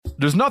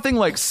There's nothing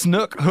like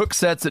snook hook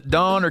sets at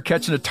dawn or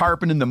catching a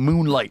tarpon in the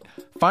moonlight.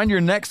 Find your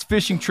next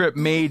fishing trip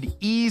made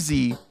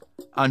easy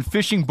on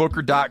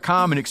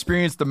fishingbooker.com and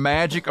experience the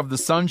magic of the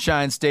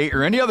Sunshine State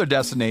or any other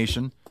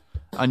destination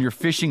on your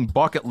fishing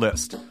bucket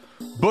list.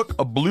 Book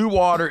a blue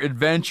water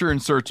adventure in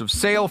search of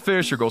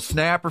sailfish or go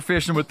snapper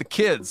fishing with the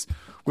kids.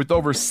 With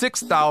over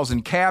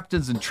 6,000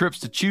 captains and trips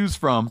to choose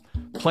from,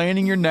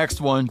 planning your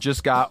next one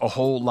just got a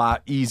whole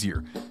lot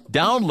easier.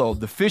 Download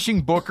the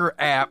Fishing Booker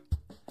app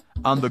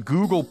on the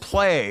Google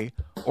Play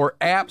or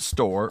App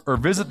Store or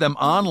visit them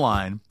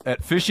online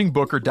at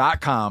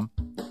fishingbooker.com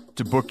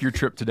to book your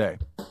trip today.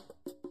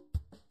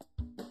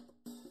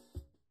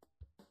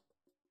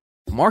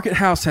 Market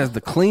House has the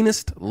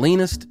cleanest,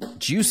 leanest,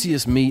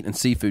 juiciest meat and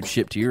seafood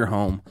shipped to your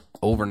home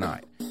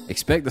overnight.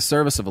 Expect the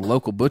service of a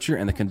local butcher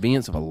and the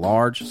convenience of a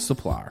large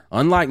supplier.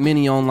 Unlike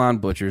many online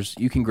butchers,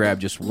 you can grab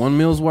just one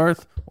meal's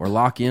worth or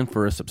lock in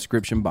for a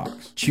subscription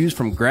box. Choose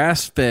from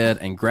grass-fed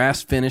and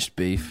grass-finished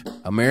beef,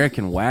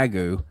 American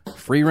Wagyu,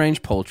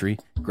 free-range poultry,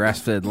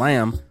 grass-fed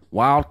lamb,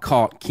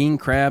 wild-caught king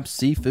crab,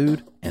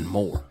 seafood, and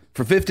more.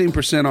 For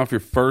 15% off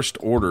your first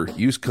order,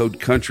 use code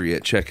COUNTRY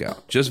at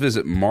checkout. Just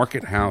visit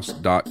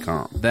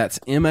markethouse.com. That's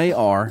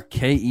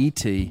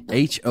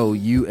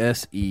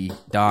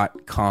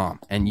markethouse.com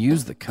and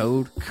use the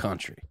code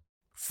COUNTRY.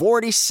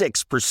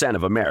 46%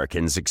 of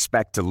Americans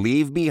expect to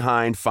leave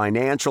behind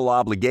financial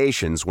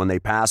obligations when they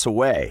pass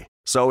away.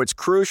 So it's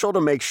crucial to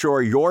make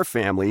sure your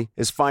family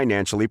is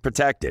financially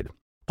protected.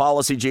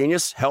 Policy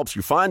Genius helps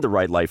you find the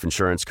right life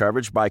insurance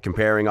coverage by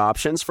comparing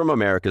options from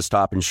America's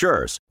top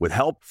insurers with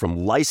help from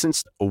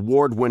licensed,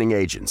 award-winning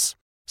agents.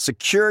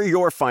 Secure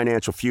your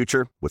financial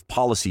future with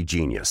Policy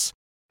Genius.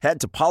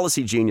 Head to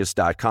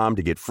policygenius.com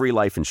to get free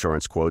life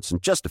insurance quotes in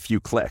just a few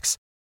clicks.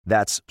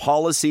 That's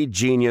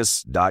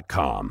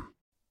policygenius.com.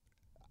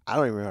 I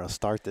don't even know how to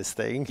start this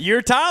thing.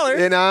 You're Tyler.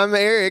 And I'm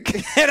Eric.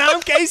 And I'm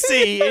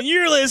Casey. And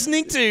you're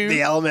listening to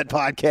The Element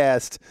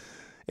Podcast.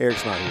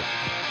 Eric's not here.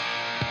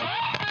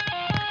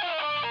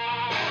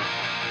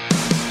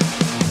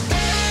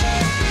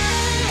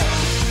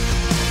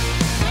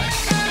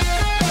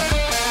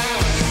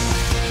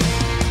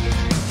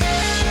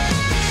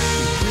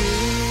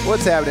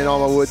 What's happening,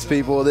 all my woods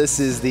people? This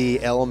is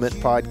the Element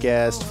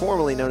Podcast,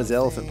 formerly known as the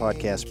Elephant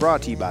Podcast,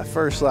 brought to you by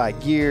First Light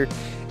Gear.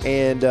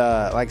 And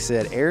like I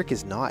said, Eric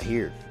is not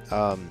here.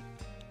 I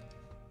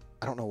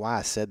don't know why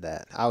I said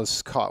that. I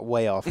was caught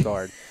way off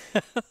guard.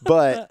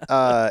 But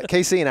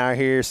Casey and I are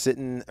here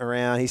sitting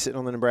around. He's sitting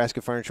on the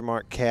Nebraska Furniture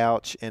Mart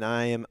couch, and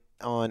I am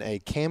on a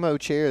camo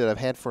chair that I've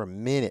had for a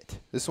minute.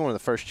 This is one of the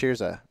first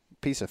chairs, a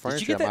piece of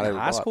furniture Did you get I might that have in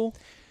ever high bought. school?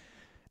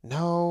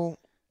 No.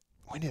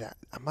 When did I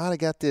might have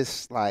got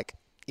this like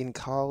in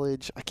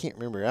college. I can't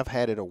remember. I've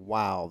had it a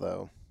while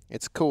though.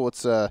 It's cool.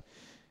 It's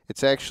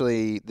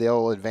actually the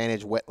old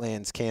Advantage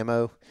Wetlands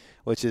camo,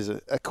 which is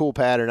a cool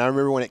pattern. I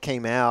remember when it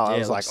came out, I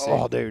was like,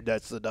 "Oh, dude,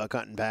 that's the duck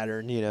hunting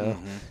pattern," you know.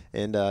 Mm-hmm.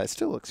 And it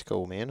still looks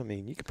cool, man. I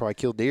mean, you could probably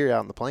kill deer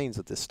out in the plains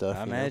with this stuff.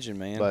 I imagine,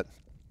 man. But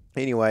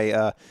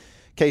anyway,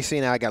 Casey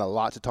and I got a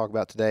lot to talk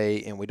about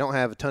today, and we don't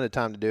have a ton of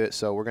time to do it,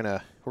 so we're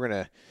gonna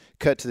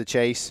cut to the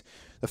chase.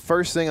 The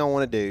first thing I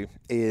want to do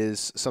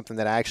is something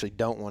that I actually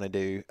don't want to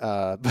do,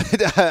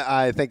 but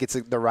I think it's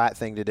the right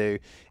thing to do,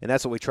 and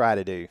that's what we try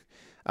to do.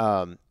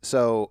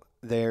 So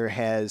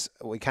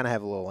we kind of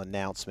have a little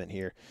announcement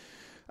here.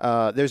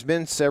 There's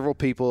been several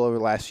people over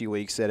the last few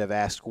weeks that have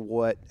asked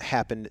what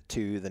happened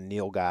to the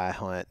nilgai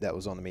hunt that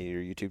was on the Meat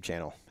Eater YouTube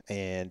channel,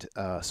 and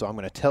so I'm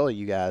going to tell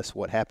you guys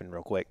what happened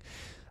real quick.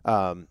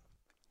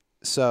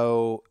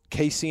 So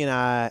Casey and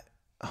I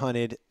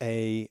hunted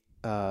a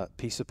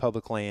piece of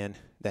public land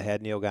that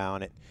had nilgai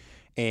on it,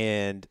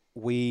 and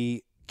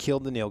we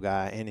killed the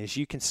nilgai. And as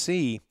you can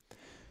see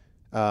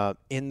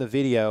in the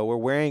video, we're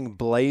wearing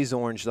blaze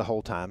orange the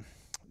whole time.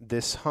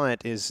 This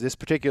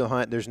particular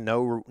hunt, there's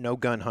no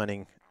gun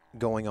hunting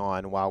going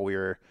on while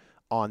we're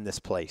on this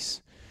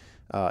place.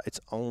 It's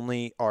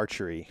only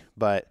archery,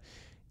 but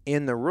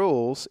in the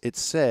rules it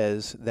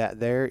says that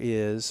there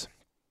is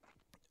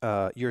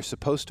you're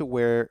supposed to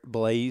wear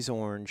blaze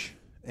orange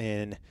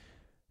and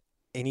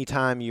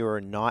anytime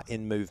you're not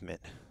in movement.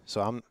 So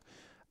I'm.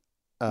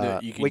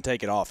 You can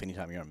take it off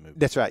anytime you're on movement.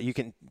 That's right. You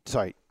can.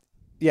 Sorry.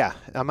 Yeah,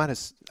 I might have.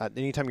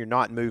 Anytime you're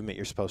not in movement,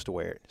 you're supposed to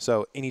wear it.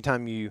 So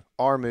anytime you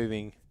are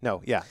moving,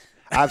 no, yeah,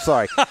 I'm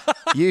sorry.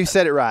 You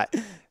said it right.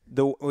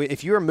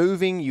 If you're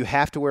moving, you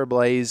have to wear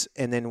blaze,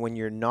 and then when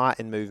you're not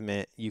in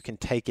movement, you can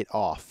take it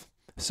off.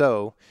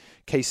 So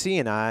KC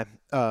and I,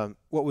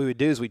 what we would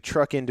do is we'd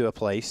truck into a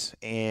place,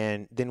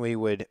 and then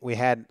we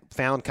had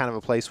found kind of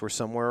a place where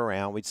somewhere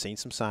around we'd seen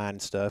some sign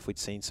and stuff. We'd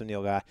seen some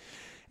nilgai,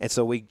 and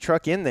so we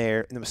truck in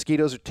there, and the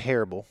mosquitoes are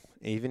terrible.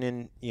 Even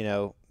in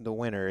the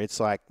winter,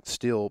 it's like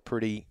still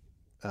pretty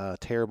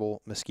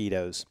terrible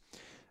mosquitoes.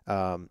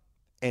 And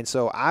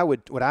so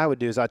what I would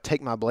do is I'd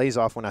take my blaze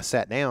off when I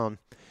sat down,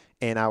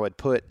 and I would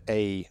put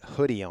a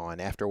hoodie on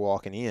after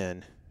walking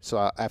in.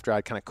 So after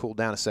I'd kind of cooled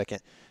down a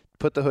second,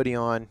 put the hoodie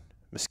on.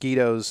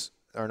 Mosquitoes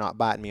are not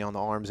biting me on the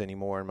arms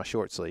anymore in my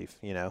short sleeve,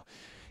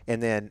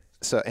 And then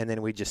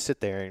we just sit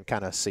there and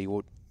kind of see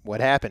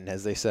what happened,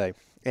 as they say.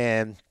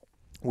 And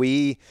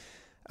we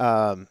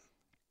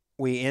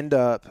end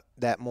up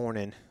that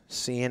morning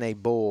seeing a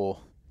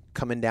bull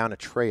coming down a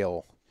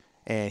trail,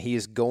 and he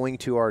is going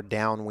to our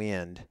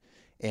downwind.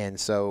 And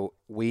so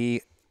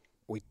we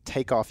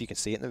take off. You can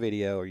see it in the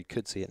video, or you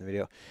could see it in the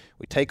video.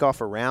 We take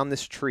off around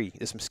this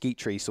mesquite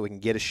tree, so we can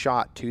get a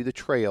shot to the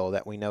trail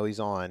that we know he's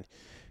on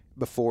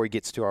before he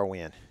gets to our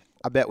wind.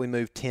 I bet we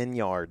moved 10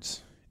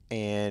 yards,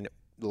 and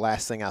the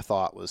last thing I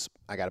thought was,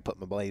 I got to put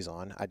my blaze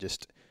on. I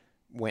just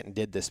went and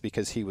did this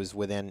because he was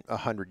within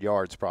 100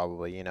 yards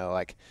probably,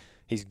 like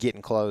he's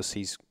getting close.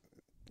 He's,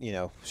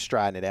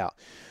 striding it out.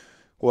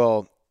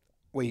 Well,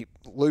 we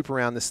loop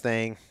around this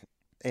thing,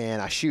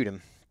 and I shoot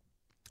him,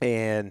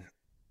 and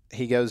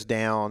he goes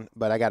down,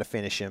 but I got to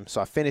finish him. So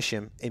I finish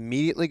him,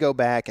 immediately go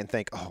back and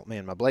think, oh,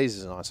 man, my blaze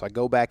isn't on. So I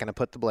go back and I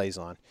put the blaze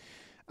on.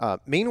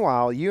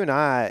 Meanwhile, you and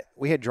I,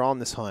 we had drawn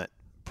this hunt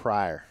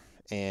prior,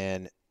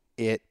 and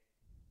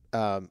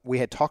we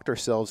had talked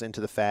ourselves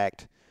into the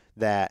fact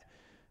that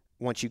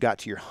once you got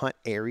to your hunt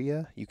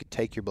area, you could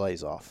take your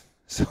blaze off.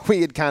 So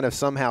we had kind of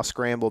somehow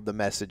scrambled the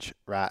message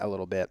right a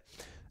little bit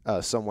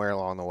somewhere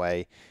along the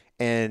way.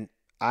 And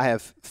I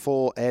have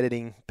full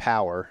editing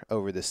power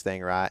over this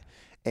thing, right?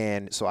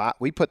 And so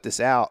we put this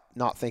out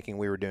not thinking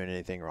we were doing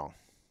anything wrong.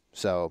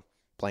 So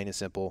plain and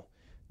simple,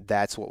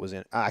 that's what was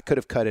in. I could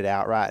have cut it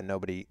out, right? And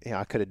nobody,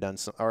 I could have done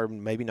some, or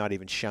maybe not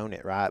even shown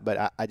it, right?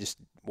 But I just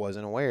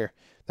wasn't aware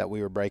that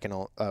we were breaking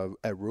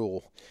a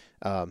rule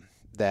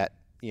that,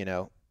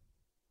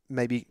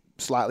 maybe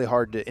slightly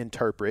hard to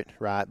interpret,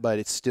 right? But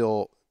it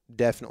still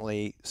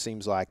definitely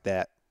seems like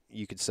that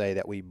you could say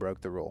that we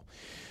broke the rule.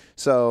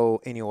 So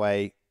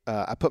anyway,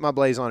 I put my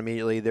blaze on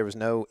immediately. There was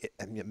no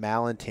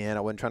malintent. I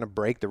wasn't trying to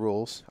break the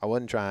rules. I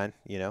wasn't trying,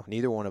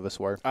 neither one of us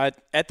were.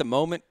 At the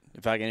moment,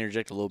 if I can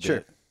interject a little Sure.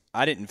 bit,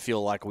 I didn't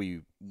feel like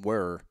we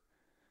were.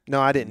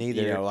 No, I didn't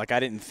either. I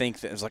didn't think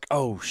that it was like,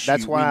 oh, shoot,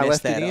 that's why I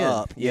left it in.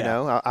 Up.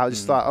 I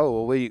just thought,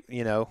 oh,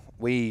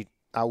 well,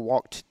 I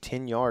walked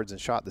 10 yards and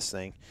shot this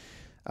thing.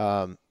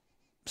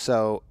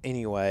 So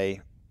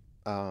anyway,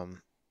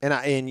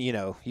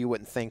 you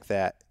wouldn't think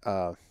that,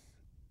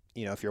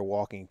 if you're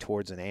walking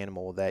towards an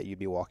animal that you'd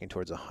be walking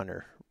towards a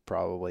hunter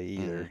probably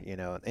either,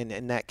 and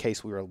in that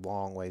case, we were a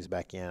long ways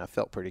back in. I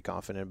felt pretty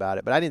confident about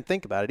it, but I didn't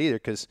think about it either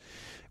because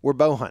we're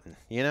bow hunting,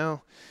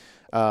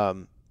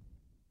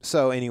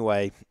 So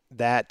anyway,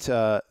 that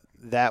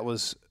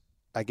was,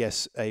 I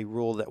guess, a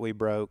rule that we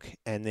broke.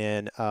 And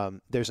then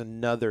there's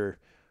another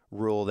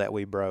rule that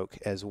we broke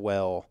as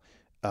well.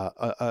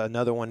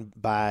 Another one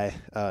by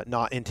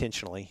not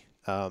intentionally,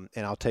 and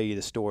I'll tell you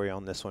the story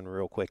on this one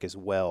real quick as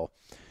well.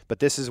 But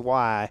this is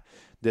why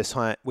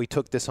we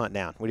took this hunt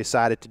down. We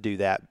decided to do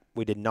that.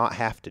 We did not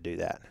have to do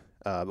that,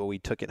 but we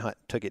took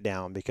it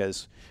down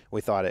because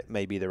we thought it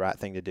may be the right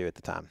thing to do at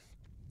the time.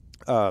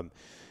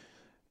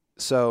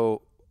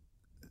 So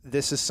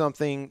this is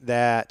something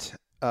that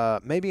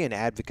may be an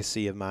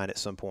advocacy of mine at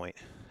some point.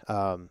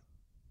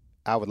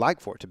 I would like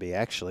for it to be,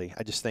 actually.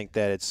 I just think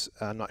that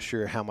I'm not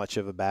sure how much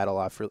of a battle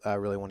I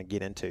really want to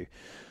get into.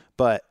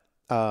 But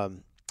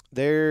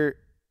there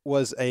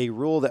was a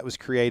rule that was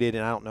created,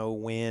 and I don't know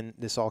when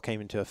this all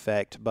came into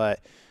effect, but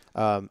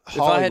Hollywood.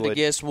 If I had to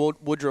guess,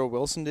 Woodrow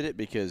Wilson did it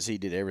because he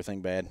did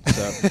everything bad.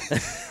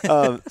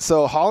 So,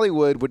 so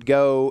Hollywood would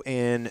go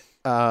and,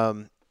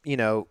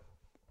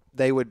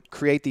 they would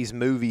create these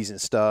movies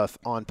and stuff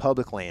on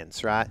public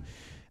lands, right?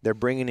 They're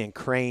bringing in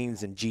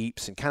cranes and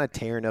Jeeps and kind of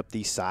tearing up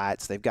these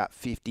sites. They've got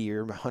 50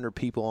 or 100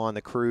 people on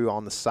the crew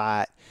on the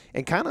site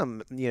and kind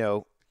of,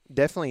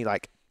 definitely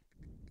like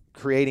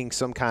creating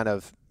some kind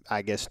of,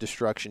 I guess,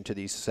 destruction to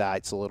these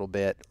sites a little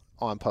bit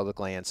on public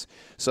lands.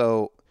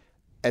 So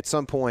at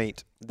some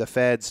point, the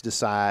feds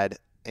decide,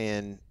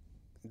 and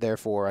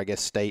therefore I guess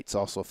states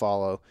also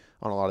follow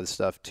on a lot of this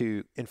stuff,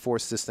 to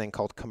enforce this thing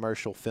called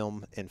commercial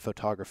film and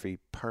photography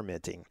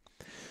permitting.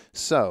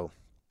 So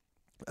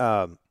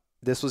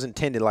this was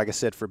intended, like I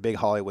said, for big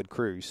Hollywood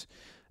crews.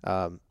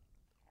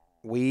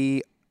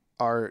 We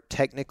are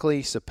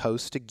technically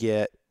supposed to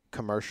get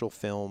commercial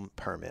film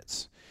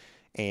permits,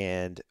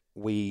 and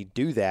we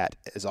do that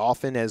as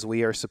often as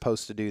we are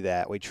supposed to do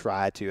that. We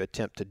try to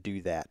attempt to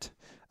do that.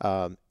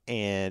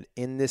 And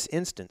in this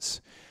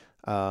instance,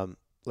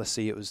 let's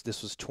see,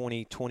 this was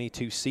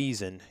 2022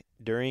 season.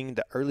 During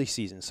the early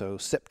season, so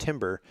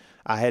September,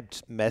 I had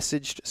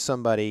messaged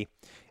somebody,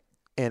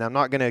 and I'm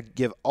not going to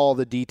give all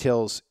the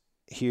details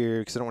here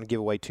because I don't want to give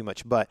away too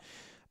much, but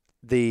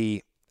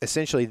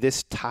essentially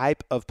this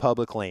type of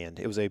public land,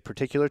 it was a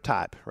particular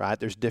type, right?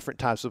 There's different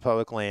types of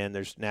public land.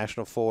 There's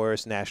national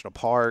forests, national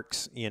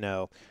parks,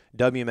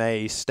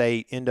 WMAs,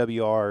 state,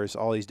 NWRs,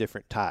 all these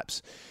different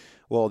types.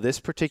 Well, this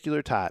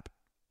particular type,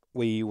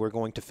 we were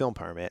going to film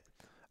permit.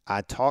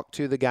 I talked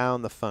to the guy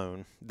on the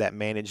phone that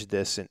managed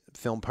this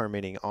film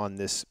permitting on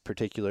this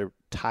particular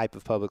type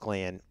of public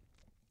land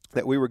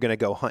that we were going to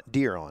go hunt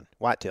deer on,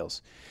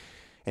 whitetails.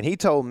 And he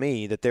told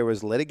me that there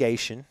was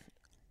litigation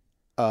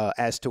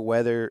as to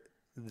whether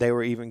they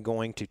were even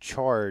going to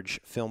charge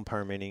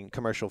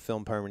commercial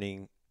film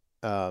permitting,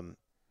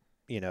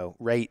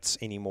 rates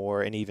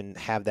anymore, and even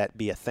have that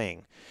be a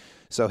thing.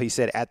 So he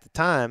said at the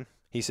time,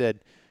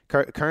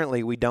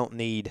 currently we don't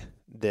need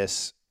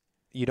this.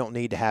 You don't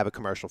need to have a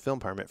commercial film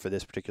permit for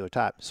this particular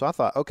type. So I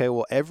thought, okay,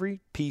 well,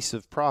 every piece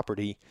of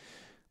property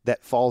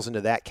that falls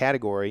into that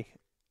category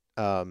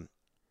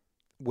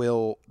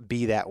will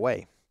be that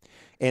way.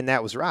 And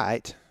that was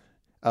right.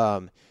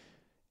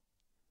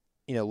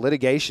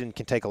 Litigation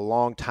can take a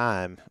long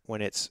time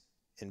when it's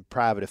in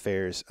private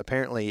affairs.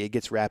 Apparently, it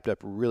gets wrapped up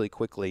really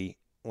quickly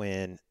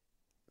when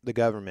the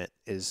government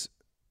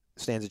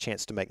stands a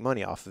chance to make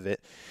money off of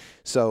it.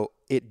 So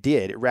it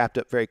did. It wrapped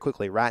up very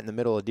quickly, right in the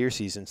middle of deer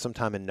season,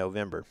 sometime in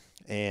November.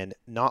 And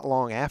not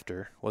long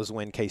after was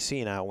when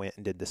KC and I went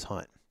and did this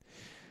hunt.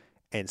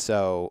 And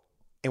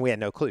we had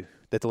no clue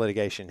that the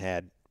litigation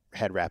had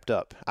wrapped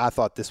up. I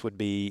thought this would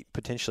be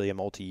potentially a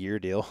multi-year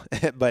deal,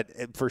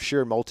 but for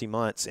sure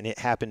multi-months. And it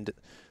happened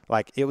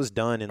like it was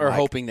done in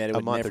hoping that it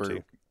would month or never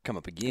two. come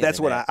up again. That's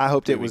what I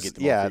hoped it was.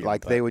 Yeah,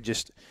 like they would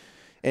just.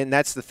 And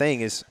that's the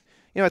thing is,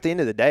 at the end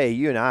of the day,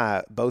 you and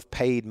I both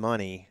paid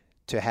money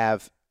to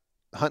have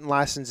hunting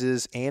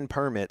licenses and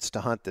permits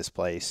to hunt this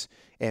place,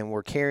 and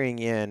we're carrying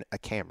in a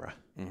camera.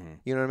 Mm-hmm.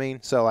 You know what I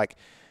mean? So like,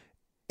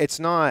 it's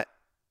not.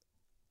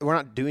 We're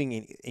not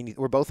doing any.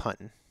 We're both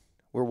hunting.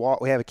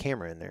 We have a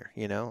camera in there.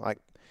 Like,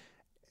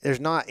 there's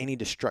not any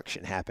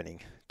destruction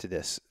happening to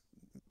this.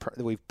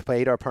 We've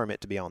paid our permit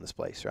to be on this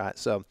place, right?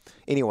 So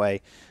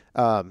anyway,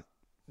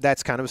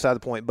 that's kind of beside the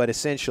point. But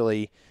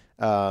essentially,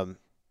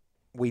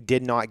 we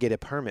did not get a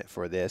permit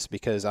for this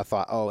because I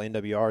thought,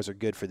 NWRs are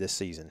good for this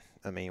season.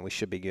 I mean, we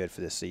should be good for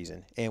this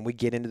season. And we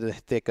get into the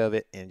thick of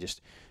it and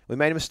we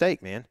made a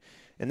mistake, man.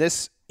 And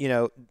this,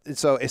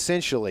 so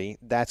essentially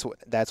that's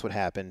what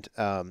happened.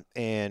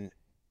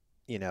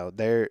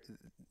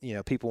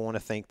 People want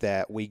to think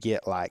that we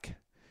get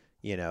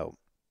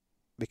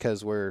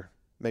because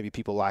maybe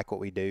people like what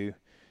we do,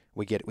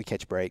 we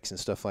catch breaks and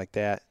stuff like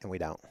that, and we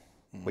don't.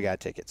 Mm-hmm. We got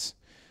tickets.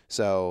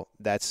 So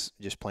that's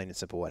just plain and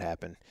simple what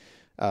happened.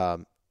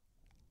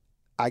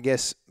 I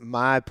guess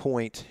my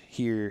point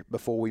here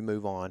before we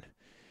move on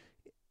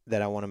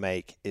that I want to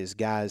make is,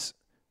 guys,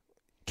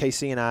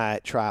 KC and I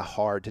try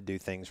hard to do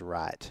things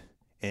right.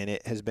 And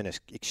it has been an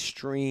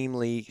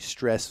extremely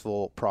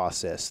stressful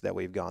process that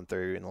we've gone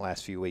through in the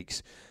last few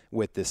weeks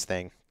with this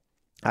thing.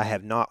 I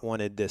have not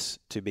wanted this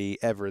to be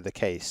ever the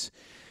case.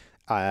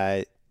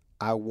 I've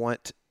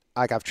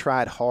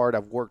tried hard.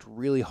 I've worked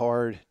really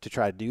hard to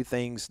try to do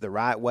things the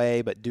right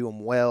way, but do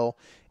them well.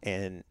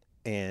 And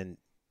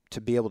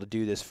to be able to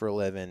do this for a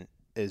living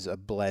is a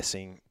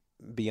blessing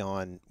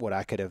beyond what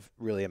I could have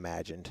really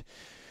imagined.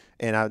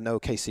 And I know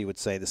KC would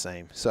say the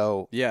same.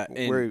 So yeah,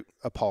 we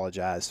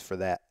apologize for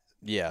that.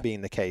 Yeah, being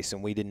the case,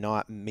 and we did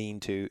not mean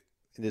to.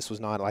 This was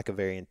not like a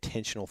very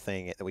intentional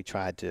thing that we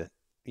tried to,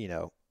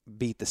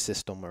 beat the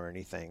system or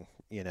anything,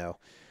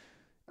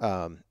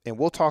 And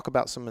we'll talk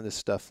about some of this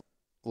stuff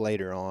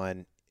later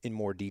on in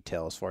more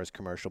detail as far as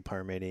commercial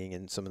permitting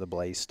and some of the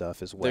Blaze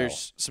stuff as well.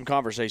 There's some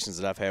conversations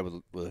that I've had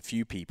with a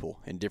few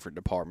people in different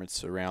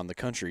departments around the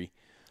country,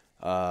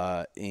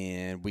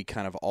 and we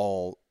kind of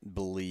all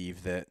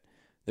believe that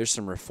there's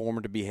some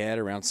reform to be had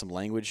around some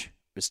language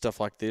with stuff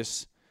like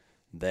this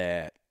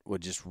that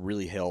would just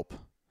really help.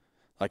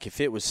 Like if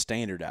it was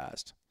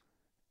standardized,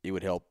 it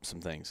would help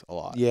some things a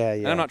lot. Yeah.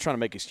 And I'm not trying to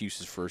make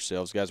excuses for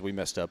ourselves. Guys, we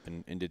messed up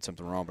and did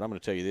something wrong, but I'm going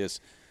to tell you this.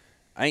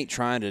 I ain't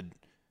trying to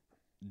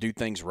do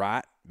things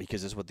right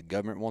because it's what the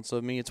government wants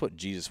of me. It's what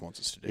Jesus wants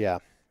us to do. Yeah.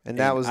 And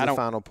that was the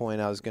final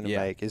point I was going to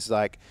make is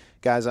like,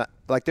 guys,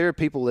 there are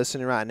people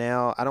listening right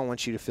now. I don't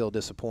want you to feel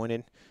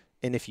disappointed.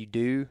 And if you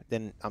do,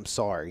 then I'm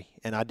sorry.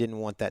 And I didn't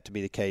want that to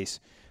be the case.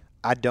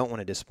 I don't want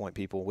to disappoint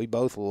people. We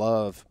both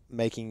love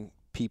making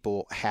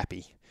people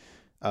happy.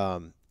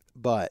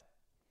 But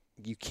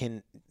you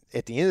can,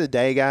 at the end of the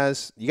day,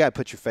 guys, you got to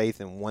put your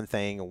faith in one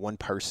thing or one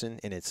person,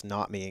 and it's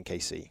not me and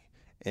KC.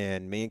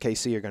 And me and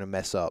KC are going to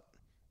mess up,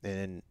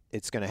 and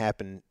it's going to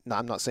happen.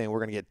 I'm not saying we're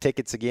going to get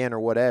tickets again or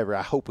whatever.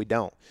 I hope we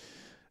don't.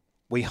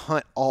 We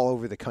hunt all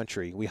over the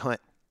country. We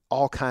hunt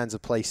all kinds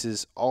of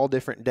places, all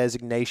different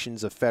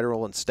designations of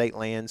federal and state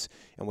lands,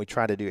 and we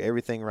try to do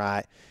everything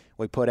right.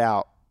 We put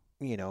out,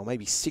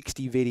 maybe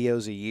 60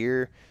 videos a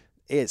year.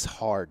 It's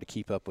hard to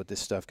keep up with this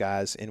stuff,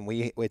 guys, and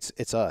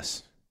it's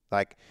us.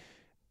 Like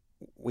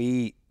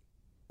we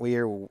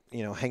are,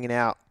 hanging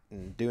out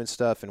and doing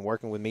stuff and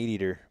working with Meat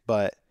Eater,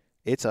 but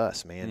it's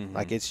us, man. Mm-hmm.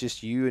 Like it's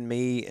just you and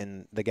me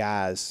and the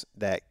guys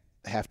that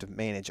have to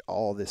manage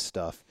all this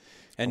stuff.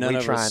 And we're none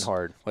of trying us,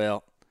 hard.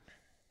 Well,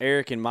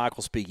 Eric and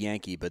Michael speak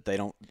Yankee, but they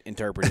don't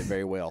interpret it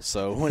very well.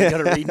 So when you go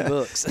to reading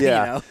books,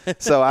 yeah.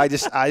 So I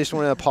just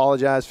want to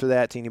apologize for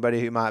that to anybody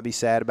who might be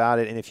sad about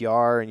it. And if you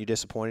are and you're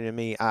disappointed in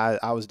me,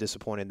 I was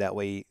disappointed that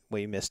we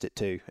missed it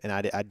too. And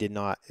I did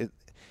not.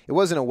 It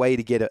wasn't a way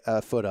to get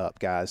a foot up,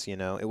 guys.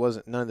 It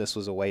wasn't. None of this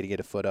was a way to get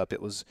a foot up.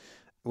 It was.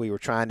 We were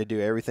trying to do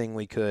everything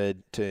we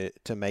could to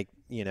make.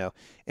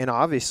 And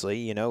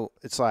obviously,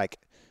 it's like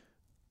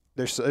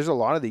there's a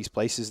lot of these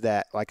places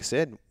that, like I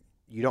said,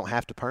 you don't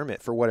have to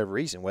permit for whatever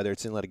reason, whether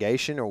it's in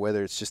litigation or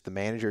whether it's just the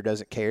manager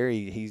doesn't care.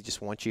 He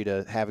just wants you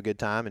to have a good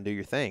time and do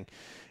your thing.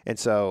 And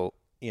so,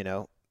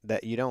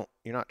 that you're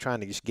not trying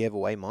to just give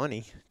away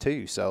money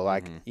too. So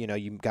like, you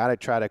got to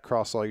try to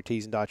cross all your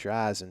T's and dot your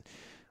I's. And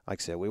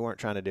like I said, we weren't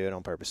trying to do it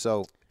on purpose.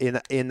 So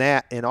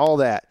in all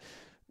that,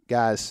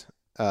 guys,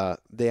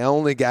 the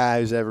only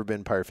guy who's ever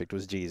been perfect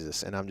was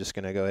Jesus. And I'm just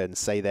going to go ahead and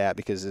say that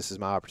because this is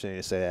my opportunity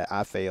to say that.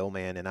 I fail,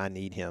 man, and I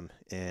need him.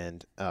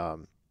 And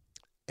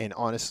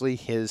honestly,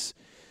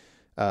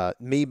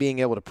 me being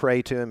able to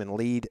pray to him and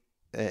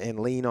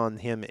lean on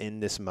him in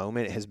this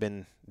moment has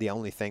been the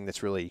only thing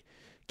that's really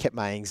kept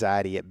my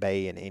anxiety at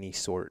bay in any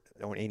sort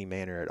or any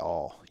manner at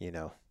all.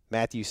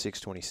 Matthew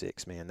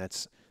 6:26, man,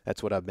 that's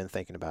what I've been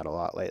thinking about a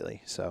lot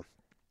lately. So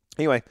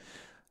anyway,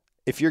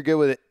 if you're good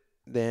with it,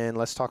 then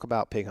let's talk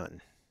about pig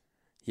hunting.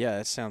 Yeah,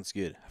 that sounds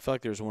good. I feel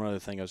like there was one other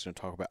thing I was going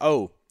to talk about.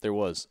 Oh, there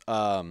was.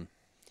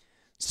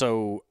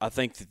 So I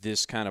think that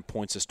this kind of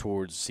points us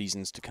towards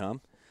seasons to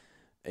come.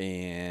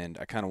 And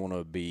I kind of want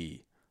to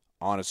be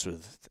honest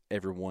with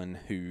everyone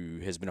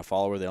who has been a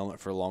follower of the element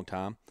for a long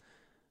time.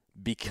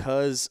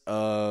 Because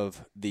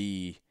of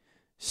the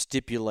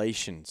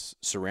stipulations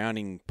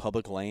surrounding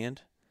public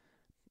land,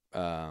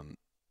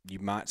 you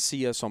might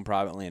see us on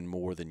private land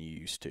more than you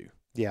used to.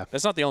 Yeah.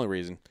 That's not the only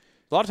reason.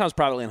 A lot of times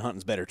private land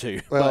hunting's better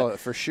too. Well,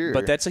 for sure.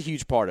 But that's a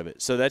huge part of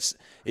it. So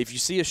if you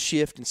see a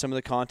shift in some of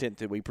the content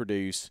that we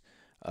produce,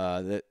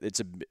 that it's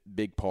a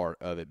big part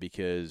of it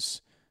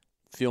because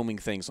filming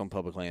things on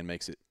public land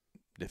makes it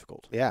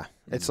difficult. Yeah.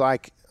 It's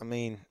like,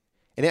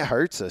 and it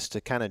hurts us to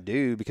kind of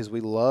do because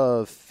we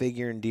love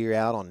figuring deer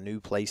out on new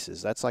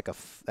places. That's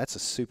that's a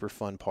super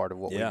fun part of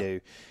what we do.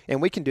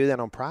 And we can do that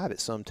on private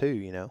some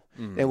too,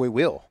 and we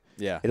will.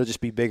 Yeah. It'll just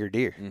be bigger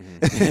deer.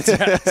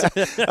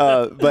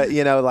 But,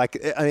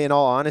 in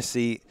all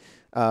honesty,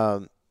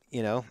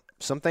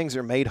 some things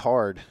are made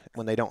hard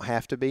when they don't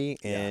have to be,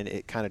 and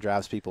it kind of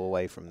drives people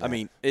away from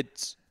that.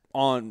 It's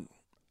on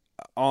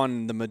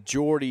the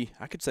majority,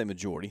 I could say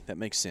majority, that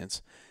makes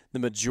sense. The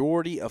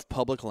majority of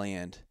public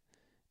land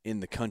in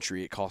the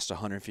country, it costs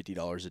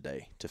 $150 a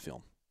day to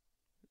film.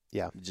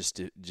 Yeah. Just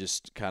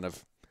kind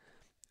of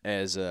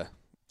as a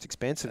it's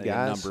expensive,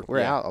 guys. Number.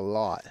 We're out a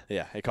lot.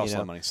 Yeah, it costs a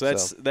lot of money. So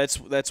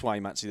that's why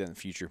you might see that in the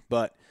future.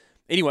 But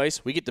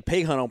anyways, we get to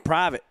pig hunt on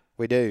private.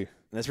 We do.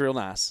 That's real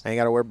nice. Ain't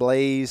got to wear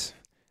blaze.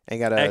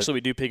 Actually,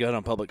 we do pig hunt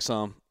on public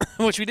some,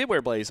 which we did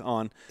wear blaze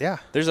on. Yeah.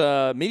 There's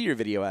a Meteor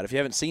video out. If you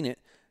haven't seen it,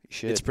 you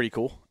should. It's pretty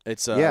cool.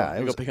 It's we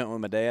go pig hunting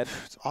with my dad.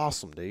 It's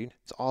awesome, dude.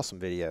 It's an awesome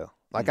video.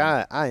 Like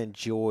I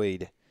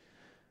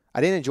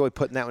didn't enjoy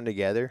putting that one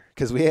together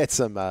because we had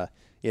some,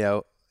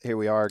 here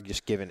we are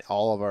just giving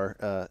all of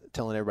our,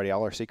 telling everybody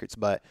all our secrets,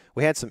 but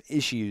we had some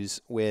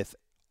issues with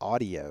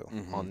audio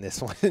on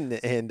this one.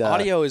 And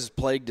audio has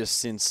plagued us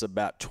since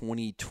about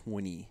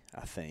 2020,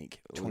 I think.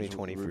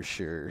 2020 for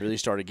sure. Really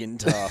started getting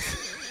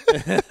tough.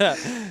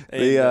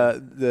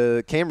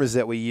 The cameras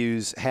that we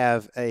use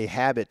have a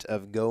habit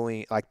of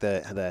going, like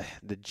the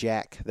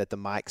jack that the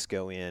mics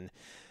go in,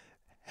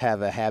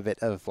 have a habit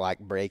of like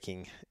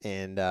breaking,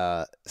 and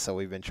so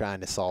we've been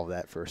trying to solve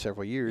that for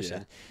several years. Yeah.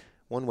 And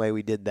one way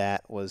we did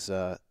that was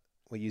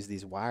we used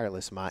these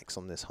wireless mics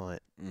on this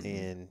hunt,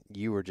 and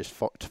you were just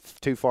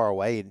too far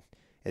away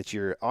that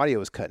your audio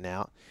was cutting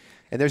out.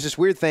 And there's this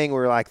weird thing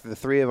where like the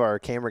three of our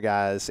camera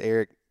guys,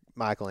 Eric,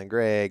 Michael, and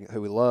Greg,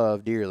 who we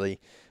love dearly,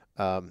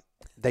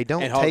 they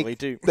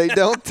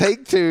don't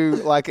take to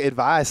like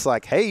advice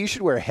like, hey, you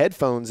should wear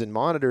headphones and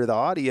monitor the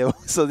audio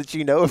so that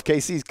you know if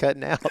Casey's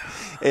cutting out.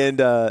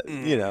 And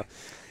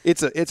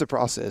it's a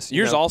process.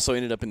 Yours also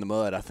ended up in the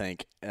mud, I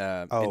think.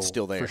 It's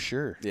still there for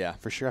sure. Yeah,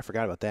 for sure. I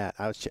forgot about that.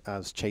 I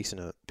was chasing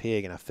a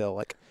pig and I fell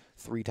like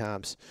 3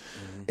 times.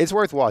 It's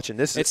worth watching.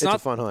 It's a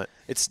fun hunt.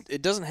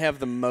 It doesn't have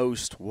the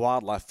most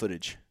wildlife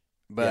footage,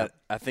 but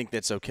I think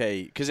that's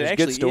okay because it There's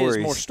actually good stories.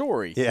 is more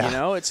story.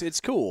 Yeah.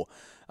 It's cool.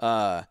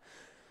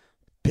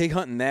 Pig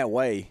hunting that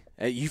way.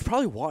 You've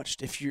probably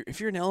watched if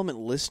you're an Element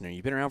listener,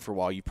 you've been around for a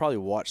while. You probably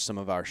watched some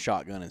of our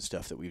shotgun and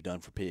stuff that we've done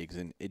for pigs,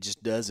 and it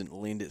just doesn't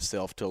lend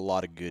itself to a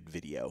lot of good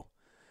video.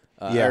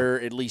 Or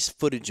at least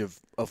footage of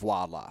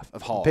wildlife,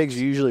 of hogs. Pigs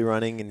are usually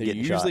running and They're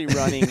getting usually shot.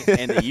 running,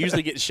 and they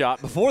usually get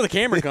shot before the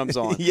camera comes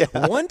on. Yeah.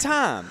 One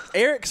time,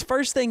 Eric's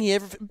best thing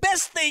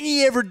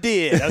he ever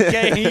did,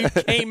 okay?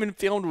 He came and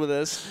filmed with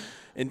us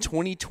in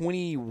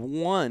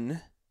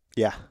 2021.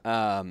 Yeah.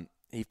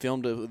 He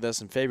filmed it with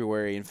us in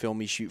February and filmed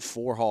me shoot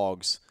 4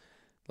 hogs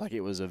like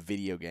it was a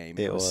video game.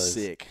 It was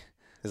sick.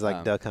 It was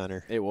like Duck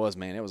Hunter. It was,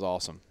 man. It was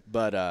awesome.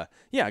 But,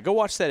 go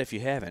watch that if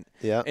you haven't.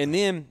 Yeah. And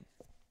then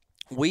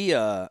we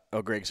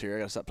Greg's here. I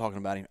got to stop talking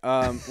about him.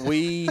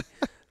 We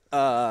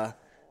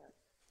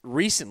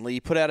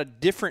recently put out a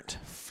different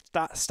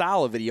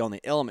style of video on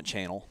the Element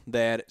channel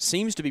that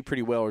seems to be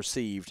pretty well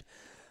received.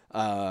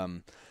 I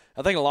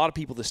think a lot of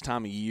people this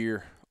time of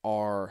year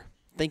are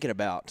thinking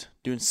about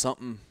doing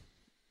something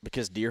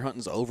because deer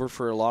hunting's over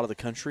for a lot of the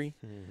country.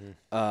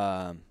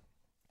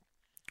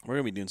 We're going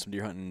to be doing some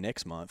deer hunting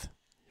next month,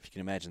 if you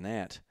can imagine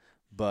that.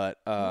 But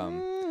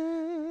I'm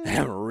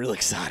real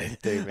excited.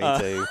 Dude, me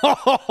too.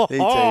 Me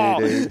too,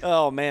 dude.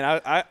 Oh,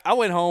 man. I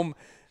went home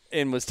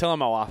and was telling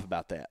my wife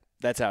about that.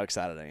 That's how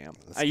excited I am.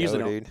 I usually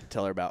don't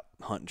tell her about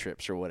hunting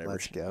trips or whatever.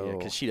 Let's go.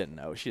 Because she didn't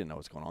know. She didn't know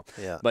what's going on.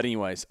 Yeah. But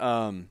anyways,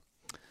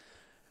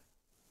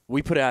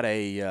 we put out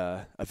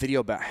a video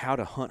about how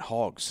to hunt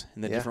hogs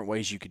and the different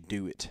ways you could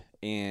do it.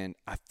 And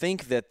I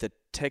think that the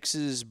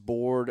Texas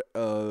Board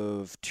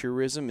of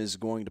Tourism is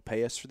going to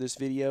pay us for this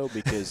video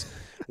because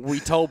we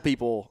told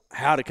people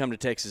how to come to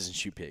Texas and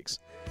shoot pigs.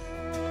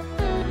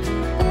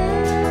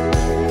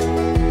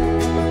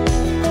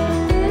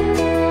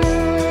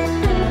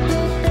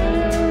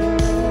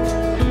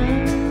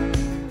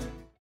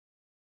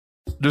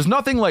 There's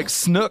nothing like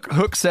snook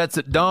hook sets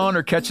at dawn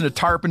or catching a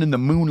tarpon in the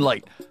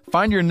moonlight.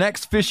 Find your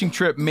next fishing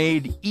trip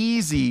made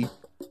easy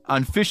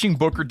on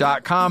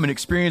fishingbooker.com and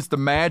experience the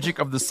magic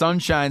of the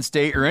Sunshine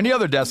State or any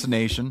other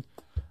destination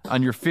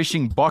on your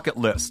fishing bucket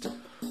list.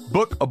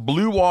 Book a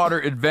blue water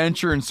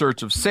adventure in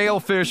search of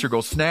sailfish or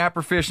go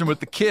snapper fishing with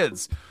the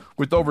kids.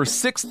 With over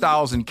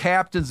 6,000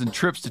 captains and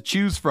trips to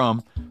choose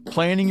from,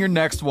 planning your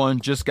next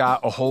one just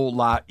got a whole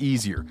lot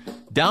easier.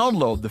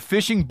 Download the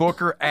Fishing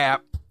Booker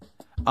app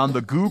on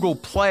the Google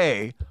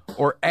Play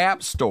or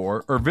App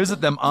Store, or visit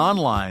them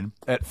online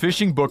at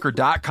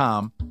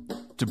fishingbooker.com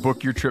to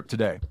book your trip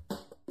today.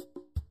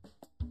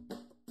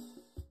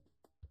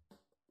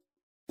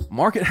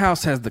 Market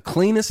House has the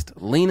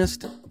cleanest,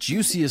 leanest,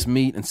 juiciest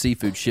meat and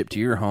seafood shipped to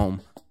your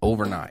home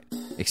overnight.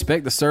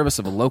 Expect the service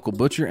of a local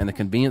butcher and the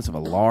convenience of a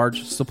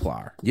large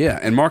supplier. Yeah,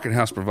 and Market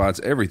House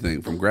provides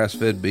everything from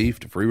grass-fed beef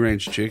to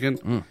free-range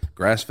chicken,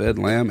 grass-fed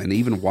lamb, and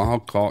even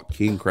wild-caught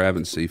king crab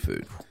and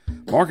seafood.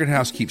 Market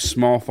House keeps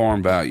small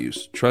farm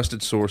values,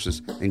 trusted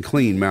sources, and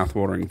clean,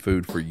 mouth-watering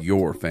food for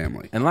your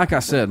family. And like I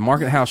said,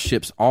 Market House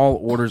ships all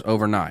orders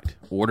overnight.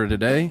 Order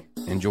today,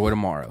 enjoy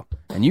tomorrow.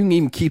 And you can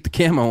even keep the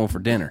camo on for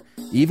dinner,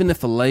 even if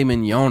filet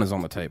mignon is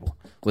on the table.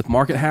 With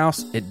Market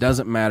House, it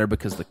doesn't matter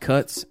because the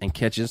cuts and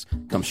catches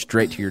come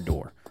straight to your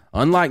door.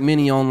 Unlike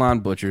many online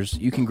butchers,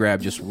 you can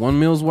grab just one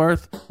meal's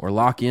worth or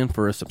lock in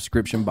for a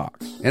subscription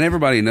box. And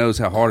everybody knows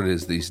how hard it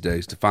is these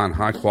days to find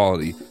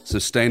high-quality,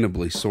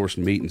 sustainably sourced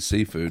meat and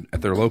seafood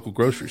at their local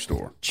grocery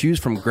store. Choose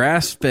from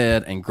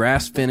grass-fed and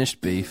grass-finished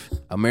beef,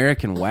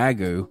 American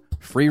Wagyu,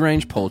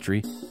 free-range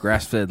poultry,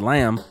 grass-fed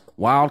lamb,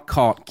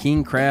 wild-caught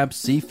king crab,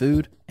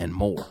 seafood, and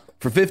more.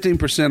 For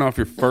 15% off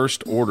your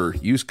first order,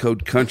 use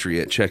code COUNTRY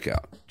at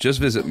checkout. Just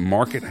visit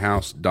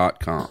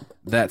markethouse.com.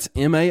 That's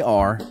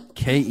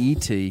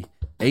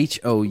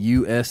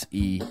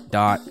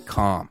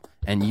markethouse.com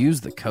and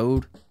use the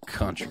code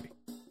COUNTRY.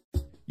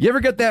 You ever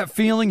get that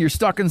feeling you're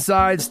stuck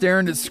inside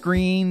staring at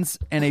screens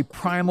and a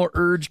primal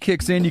urge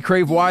kicks in? You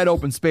crave wide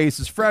open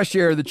spaces, fresh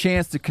air, the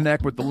chance to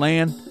connect with the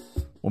land?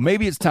 Well,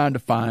 maybe it's time to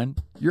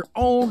find your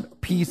own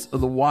piece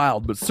of the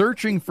wild, but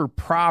searching for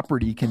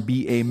property can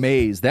be a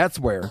maze. That's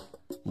where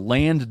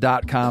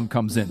Land.com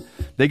comes in.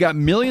 They got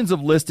millions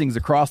of listings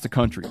across the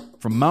country,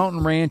 from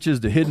mountain ranches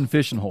to hidden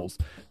fishing holes.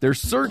 Their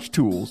search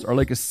tools are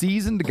like a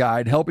seasoned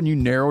guide helping you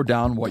narrow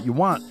down what you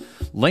want.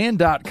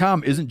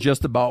 Land.com isn't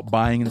just about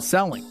buying and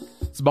selling.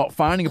 It's about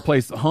finding a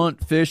place to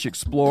hunt, fish,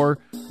 explore,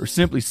 or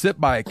simply sit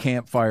by a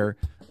campfire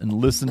and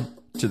listen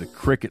to the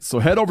crickets. So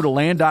head over to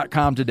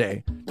Land.com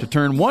today to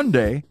turn one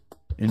day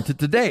into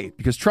today,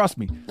 because trust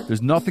me,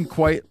 there's nothing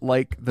quite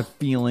like the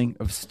feeling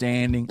of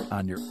standing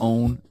on your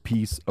own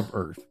piece of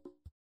earth.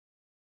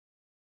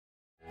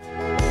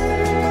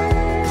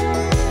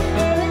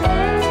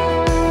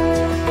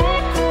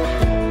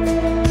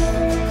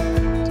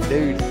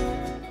 Dude,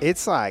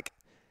 it's like,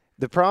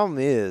 the problem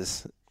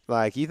is,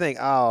 like, you think,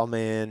 oh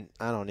man,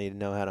 I don't need to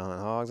know how to hunt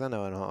hogs. I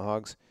know how to hunt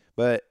hogs.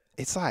 But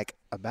it's like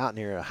about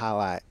near a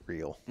highlight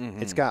reel.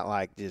 Mm-hmm. It's got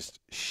like just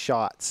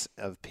shots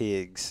of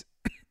pigs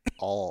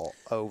all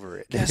over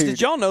it. Yes,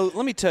 did y'all know?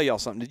 Let me tell y'all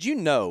something. Did you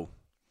know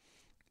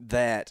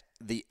that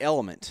the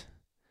Element,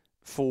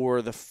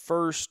 for the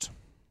first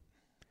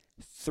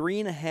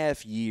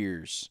 3.5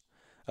 years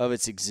of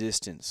its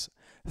existence,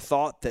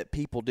 thought that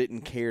people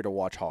didn't care to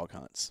watch hog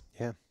hunts?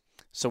 Yeah.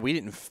 So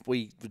we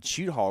would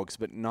shoot hogs,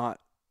 but not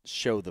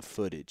show the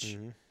footage.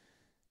 Mm-hmm.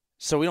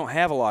 So we don't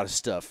have a lot of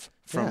stuff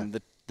from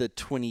the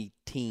 20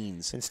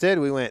 teens. Instead,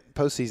 we went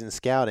postseason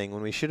scouting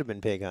when we should have been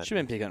pig hunting. Should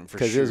have been pig hunting for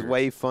sure. Because it was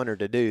way funner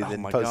to do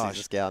than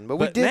postseason scouting. But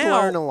we did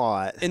now, learn a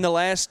lot. In the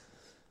last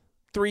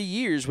 3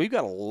 years, we've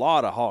got a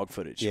lot of hog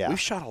footage. Yeah. We've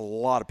shot a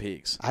lot of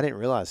pigs. I didn't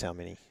realize how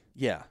many.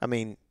 Yeah. I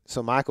mean,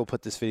 so Michael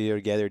put this video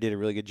together, did a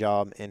really good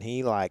job, and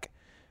he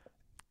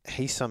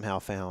somehow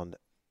found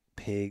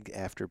pig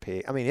after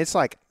pig. I mean, it's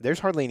like there's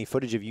hardly any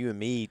footage of you and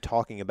me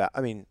talking about,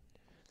 I mean,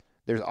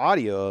 there's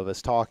audio of us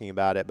talking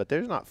about it, but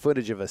there's not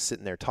footage of us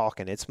sitting there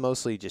talking. It's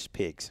mostly just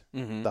pigs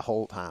the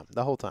whole time.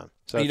 So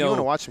if you want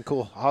to watch some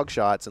cool hog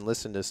shots and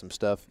listen to some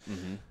stuff,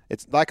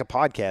 it's like a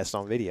podcast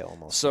on video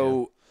almost.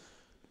 So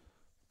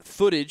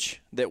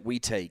footage that we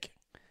take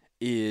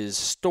is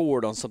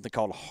stored on something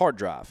called a hard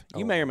drive.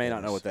 You may or may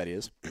not know what that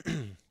is.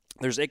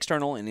 There's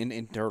external and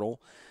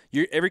internal.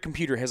 Every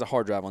computer has a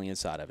hard drive on the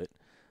inside of it.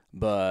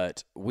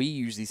 but we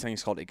use these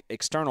things called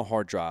external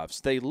hard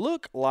drives. They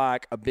look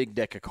like a big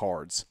deck of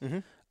cards.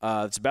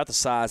 It's about the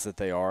size that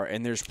they are,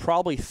 and there's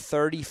probably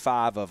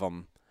 35 of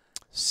them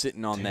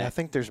sitting on that. I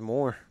think there's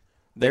more.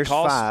 They There's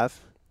cost-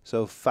 5.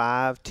 So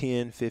 5,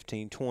 10,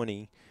 15,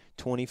 20,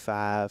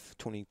 25,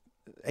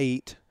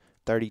 28,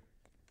 30,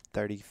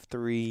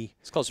 33.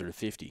 It's closer to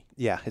 50.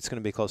 Yeah, it's going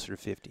to be closer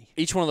to 50.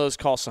 Each one of those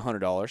costs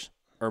 $100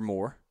 or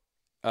more,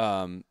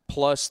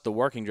 plus the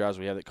working drives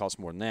we have that cost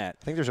more than that.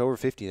 I think there's over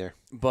 50 there.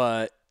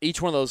 But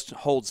each one of those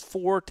holds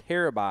 4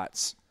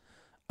 terabytes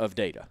of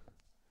data.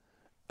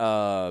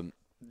 And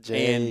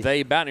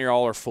they about near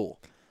all are full.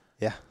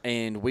 Yeah.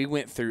 And we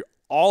went through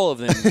all of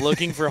them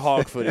looking for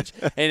hog footage.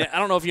 And I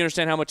don't know if you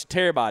understand how much a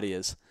terabyte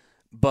is,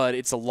 but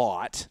it's a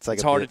lot. It's like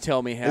it's a hard bil- to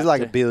tell me how. It's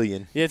like a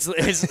billion. Yeah, it's a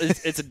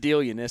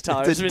dillion, as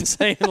Tyler's been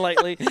saying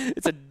lately.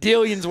 It's a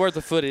dillion's worth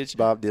of footage.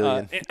 Bob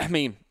Dylan. I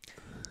mean,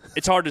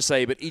 it's hard to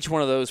say, but each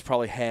one of those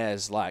probably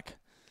has like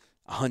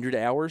 100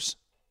 hours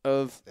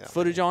of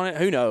footage on it.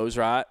 Who knows,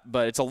 right?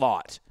 But it's a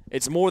lot.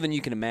 It's more than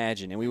you can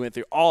imagine. And we went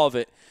through all of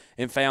it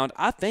and found,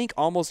 I think,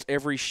 almost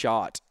every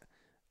shot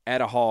at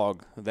a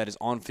hog that is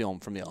on film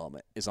from the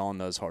Element is on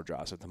those hard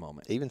drives at the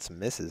moment. Even some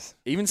misses.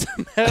 Even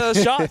some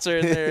shots are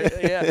in there.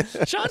 Yeah,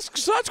 shots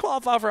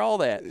qualify for all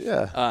that.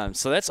 Yeah.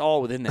 So that's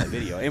all within that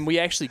video, and we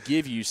actually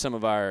give you some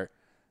of our,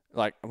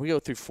 like, we go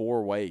through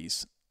 4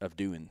 ways of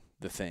doing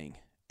the thing.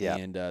 Yeah.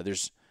 And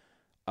there's,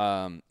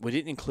 we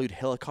didn't include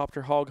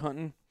helicopter hog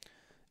hunting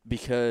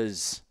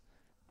because,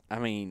 I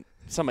mean,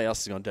 somebody else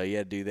is going to tell you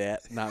how to do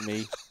that, not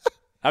me.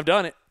 I've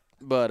done it,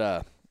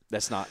 but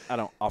that's not. I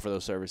don't offer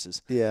those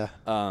services. Yeah.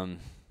 But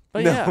No,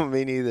 yeah.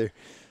 me neither.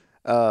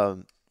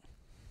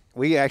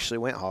 We actually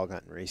went hog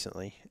hunting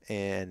recently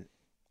and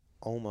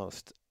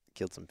almost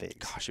killed some pigs.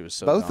 Gosh, it was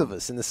so Both dumb. of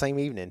us in the same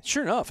evening.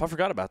 Sure enough, I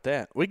forgot about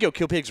that. We'd go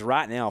kill pigs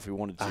right now if we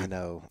wanted to. I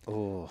know.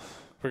 Oh,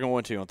 We're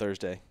going to on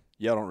Thursday.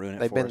 Y'all don't ruin it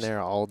they've for been us. there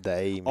all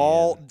day, man.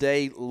 all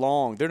day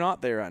long. They're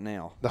not there right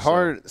now. The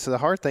hard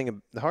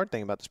thing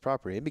about this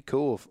property, it'd be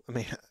cool if, I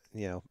mean,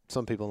 you know,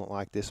 some people don't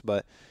like this,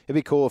 but it'd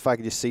be cool if I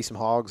could just see some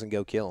hogs and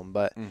go kill them.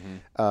 But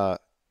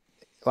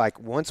like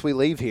once we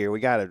leave here,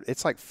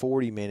 it's like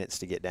 40 minutes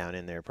to get down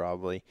in there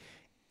probably.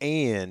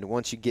 And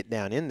once you get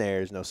down in there,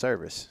 there's no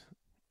service,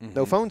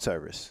 no phone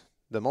service.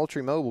 The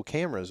Moultrie mobile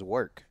cameras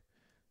work.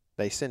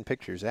 They send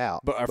pictures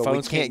out, But our we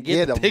phones can't can't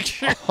get the them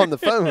picture. on the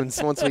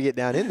phones once we get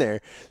down in there.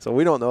 So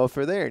we don't know if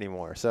they're there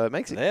anymore. So it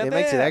makes it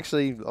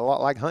actually a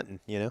lot like hunting.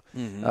 You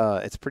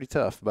know, it's pretty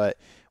tough. But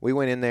we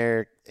went in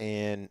there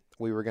and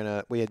we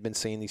had been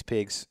seeing these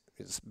pigs.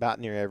 It's about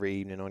near every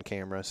evening on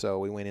camera. So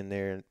we went in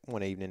there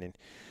one evening and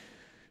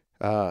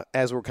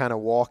as we're kind of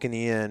walking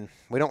in,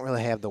 we don't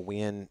really have the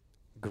wind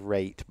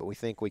great, but we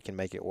think we can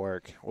make it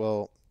work.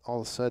 Well,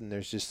 all of a sudden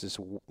there's just this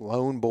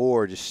lone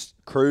boar just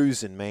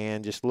cruising,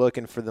 man, just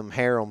looking for them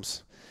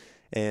harems.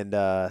 And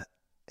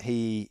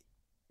KC,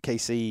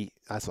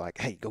 I was like,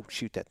 hey, go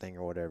shoot that thing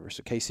or whatever.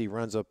 So KC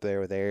runs up there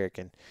with Eric,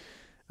 and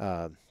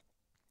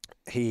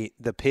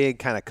the pig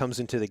kind of comes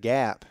into the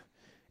gap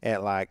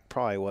at like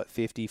probably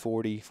 50,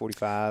 40,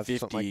 45, 50,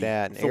 something like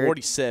that. And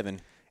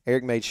 47.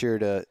 Eric made sure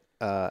to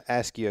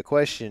ask you a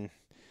question.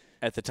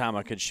 At the time,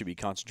 I should be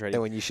concentrating.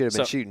 And when you should have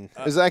been So, shooting.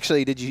 It was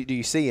actually, do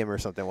you see him or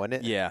something, wasn't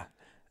it? Yeah.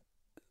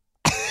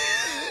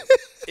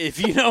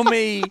 If you know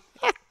me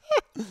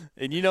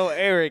and you know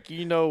Eric,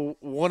 you know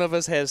one of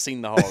us has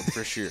seen the hog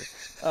for sure.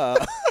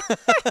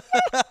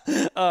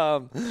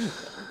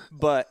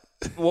 But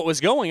what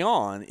was going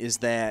on is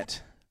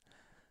that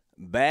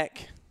we're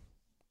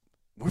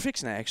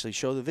fixing to actually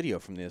show the video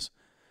from this.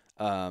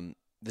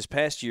 This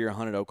past year, I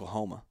hunted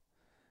Oklahoma,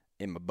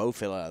 and my bow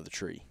fell out of the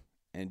tree.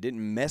 And it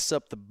didn't mess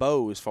up the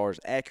bow as far as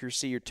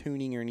accuracy or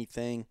tuning or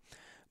anything,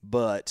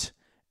 but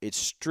it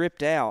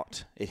stripped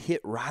out. It hit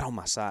right on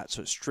my sight,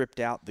 so it stripped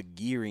out the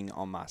gearing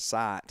on my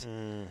sight.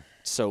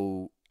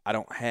 So I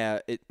don't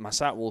have it. My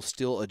sight will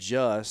still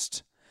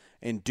adjust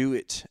and do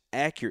it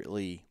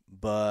accurately,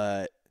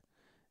 but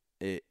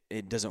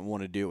it doesn't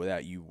want to do it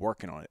without you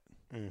working on it.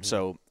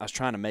 So I was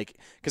trying to make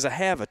 – because I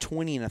have a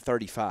 20 and a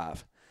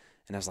 35,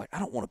 and I was like, I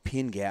don't want a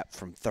pin gap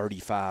from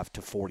 35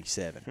 to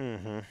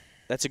 47.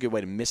 That's a good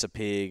way to miss a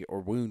pig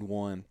or wound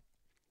one.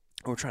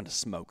 We're trying to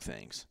smoke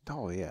things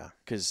Oh, yeah.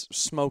 because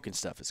smoking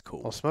stuff is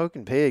cool. Well,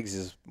 smoking pigs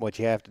is what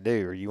you have to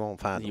do or you won't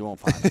find You them. won't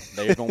find them.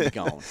 They're going to be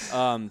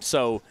gone.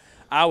 So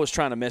I was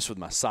trying to mess with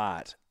my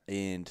sight,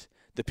 and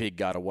the pig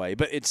got away.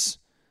 But it's,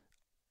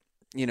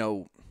 you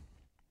know,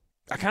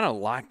 I kind of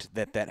liked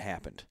that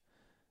happened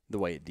the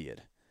way it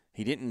did.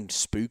 He didn't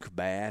spook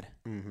bad,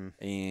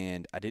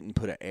 and I didn't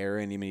put an error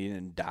in him. He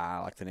didn't die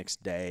like the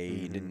next day.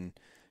 He didn't,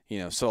 you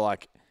know, so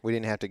like. We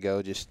didn't have to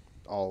go just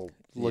all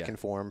looking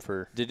for him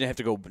for. Didn't have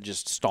to go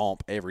just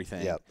stomp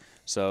everything. Yep.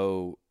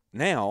 So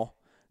now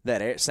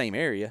that same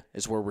area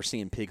is where we're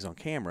seeing pigs on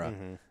camera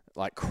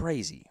like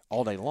crazy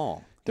all day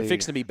long. They're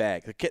fixing to be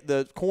back.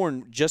 The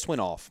corn just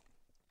went off.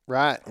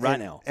 Right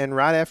now. And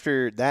right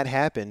after that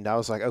happened, I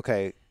was like,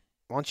 okay,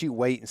 why don't you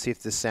wait and see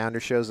if this sounder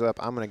shows up?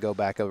 I'm going to go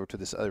back over to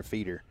this other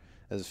feeder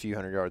that's a few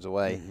hundred yards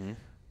away.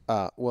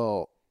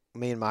 Well,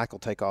 me and Michael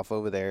take off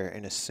over there,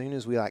 and as soon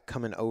as we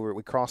coming over,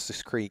 we cross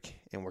this creek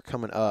and we're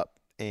coming up,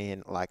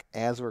 and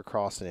as we're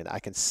crossing it, I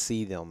can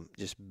see them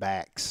just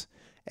backs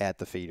at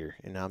the feeder,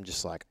 and I'm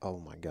just like, oh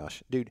my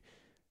gosh, dude.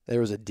 There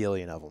was a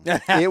dillion of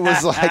them. It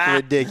was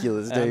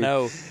ridiculous, dude. I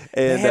know.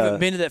 And, they haven't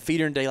been to that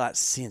feeder in daylight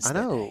since. I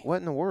know. That day. What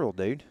in the world,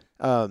 dude?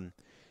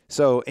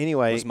 So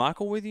anyway, Was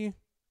Michael with you?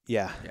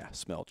 yeah. Yeah,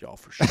 smelled y'all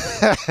for sure.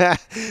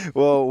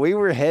 Well, we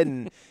were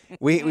heading.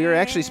 We were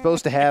actually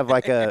supposed to have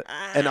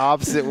an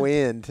opposite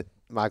wind.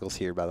 Michael's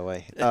here, by the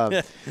way.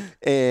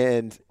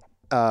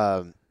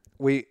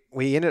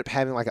 We ended up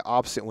having an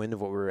opposite wind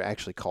of what we were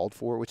actually called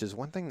for, which is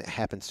one thing that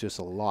happens to us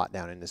a lot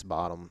down in this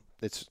bottom.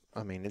 It's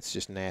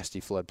just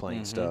nasty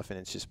floodplain stuff, and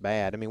it's just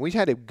bad. I mean, we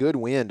had a good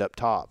wind up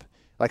top,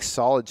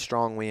 solid,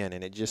 strong wind,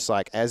 and it just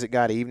as it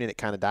got evening, it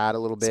kind of died a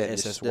little bit. And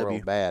it just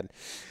swirled bad.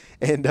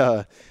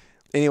 And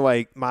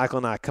anyway, Michael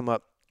and I come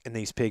up, and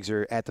these pigs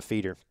are at the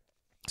feeder.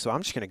 So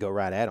I'm just going to go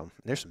right at them.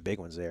 There's some big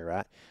ones there,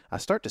 right? I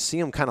start to see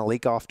them kind of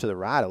leak off to the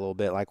right a little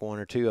bit, one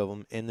or two of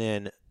them, and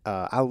then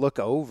I look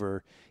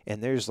over,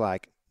 and there's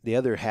the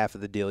other half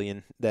of the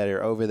dillion that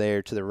are over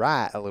there to the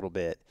right a little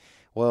bit.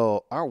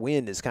 Well, our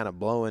wind is kind of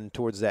blowing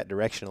towards that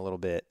direction a little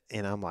bit,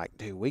 and I'm like,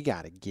 dude, we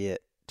got to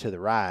get to the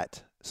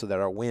right so that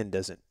our wind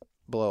doesn't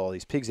blow all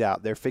these pigs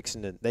out. They're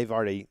fixing to – they've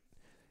already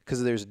 –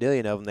 because there's a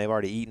dillion of them, they've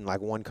already eaten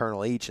one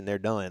kernel each, and they're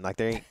done.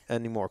 There ain't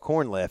any more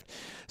corn left.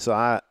 So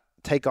I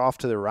take off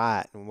to the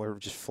right, and we're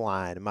just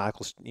flying. And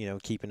Michael's,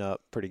 keeping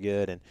up pretty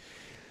good. And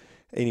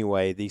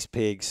anyway, these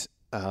pigs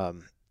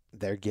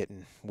they're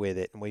getting with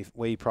it. And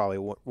we probably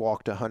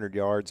walked 100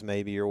 yards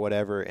maybe or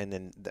whatever, and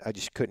then I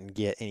just couldn't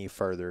get any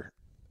further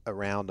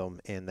around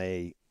them, and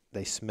they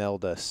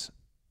smelled us.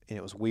 And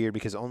it was weird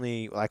because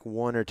only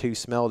one or two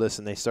smelled us,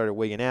 and they started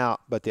wigging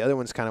out, but the other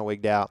ones kind of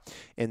wigged out.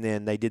 And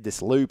then they did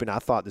this loop, and I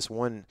thought this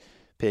one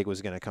pig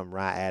was going to come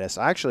right at us.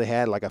 I actually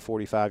had a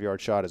 45-yard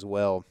shot as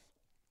well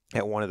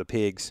at one of the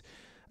pigs,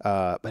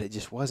 but it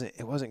just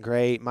wasn't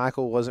great.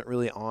 Michael wasn't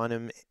really on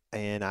him,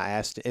 and I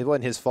asked him, it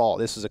wasn't his fault.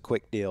 This was a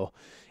quick deal.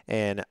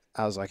 And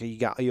I was like, are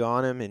you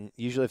on him? And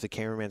usually if the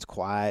cameraman's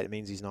quiet, it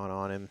means he's not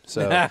on him.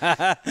 So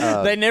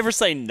they never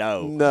say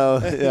no. No,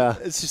 yeah.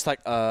 It's just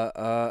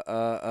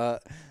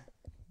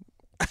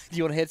do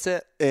you want a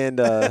headset? And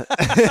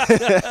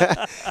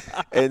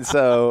and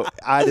so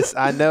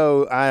I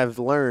know I've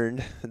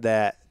learned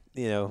that,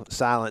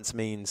 silence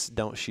means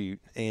don't shoot.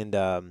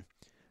 And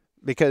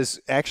because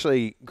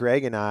actually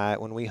Greg and I,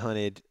 when I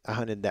hunted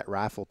that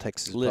rifle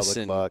Texas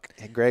public buck,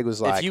 Greg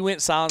was like, if you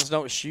went silence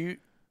don't shoot,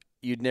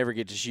 you'd never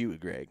get to shoot with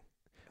Greg.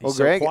 He's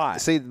Greg, so quiet.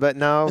 see, but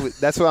no,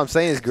 that's what I'm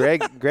saying is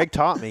Greg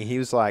taught me. He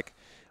was like,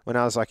 when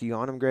I was like, you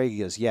on him, Greg? He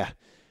goes, yeah.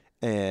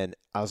 And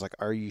I was like,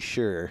 are you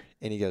sure?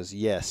 And he goes,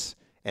 yes.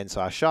 And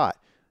so I shot.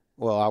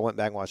 Well, I went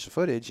back and watched the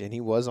footage, and he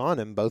was on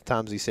him both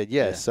times. He said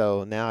yes. Yeah.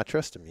 So now I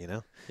trust him,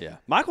 Yeah.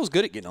 Michael's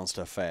good at getting on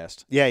stuff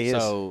fast. Yeah, he is.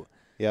 So,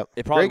 yep.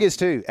 Greg is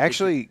too.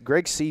 Actually,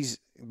 Greg sees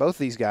both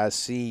these guys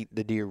see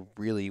the deer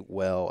really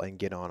well and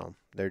get on them.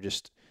 They're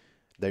just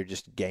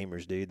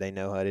gamers, dude. They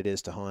know what it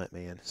is to hunt,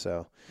 man.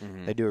 So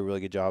they do a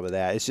really good job of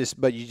that. It's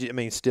just, but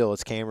still,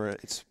 it's camera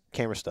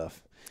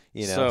stuff,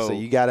 So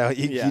you gotta,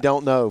 you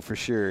don't know for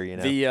sure,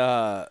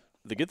 The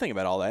good thing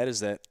about all that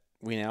is that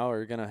we now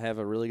are gonna have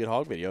a really good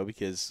hog video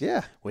because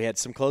we had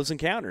some close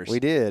encounters. We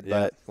did,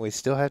 but we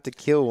still have to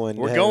kill one.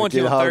 We're going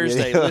to on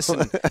Thursday.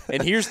 Listen,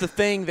 and here's the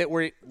thing that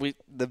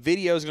the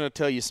video is gonna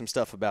tell you some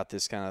stuff about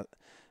this kind of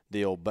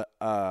deal. But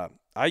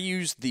I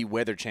use the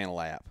Weather Channel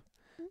app.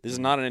 This is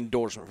not an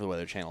endorsement for the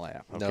Weather Channel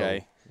app,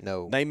 okay?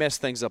 No. They mess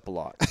things up a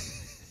lot.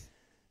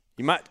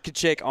 You could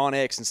check on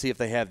X and see if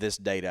they have this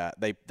data.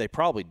 They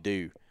probably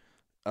do.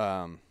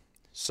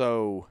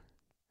 So,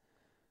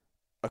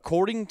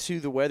 according to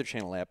the Weather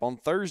Channel app, on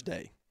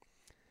Thursday,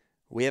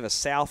 we have a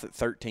south at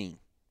 13.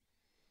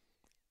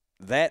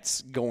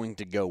 That's going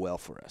to go well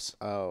for us.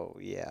 Oh,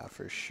 yeah,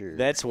 for sure.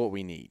 That's what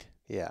we need.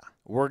 Yeah.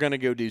 We're going to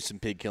go do some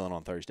pig killing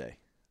on Thursday.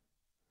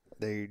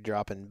 They're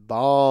dropping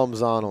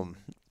bombs on them.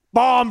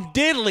 Bomb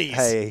diddlies.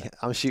 Hey,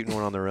 I'm shooting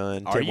one on the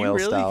run, Are Tim you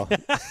Wells really? style.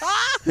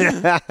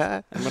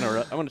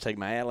 I'm gonna take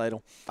my ad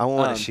ladle. I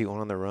want to shoot one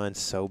on the run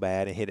so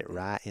bad and hit it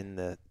right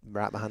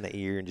behind the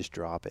ear and just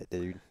drop it,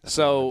 dude. That's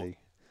so,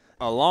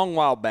 a long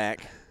while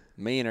back,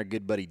 me and our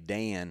good buddy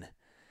Dan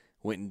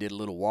went and did a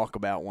little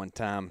walkabout one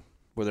time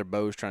with our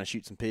bows trying to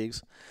shoot some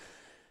pigs.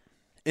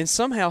 And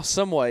somehow,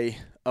 some way,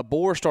 a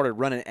boar started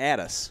running at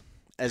us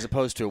as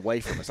opposed to away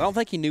from us. I don't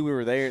think he knew we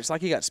were there. It's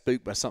like he got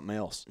spooked by something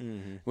else.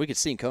 Mm-hmm. We could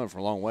see him coming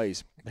from a long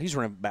ways. But he's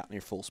running about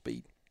near full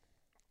speed.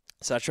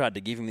 So I tried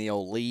to give him the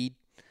old lead.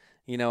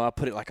 I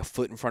put it a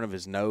foot in front of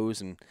his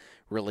nose and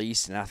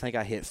released, and I think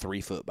I hit 3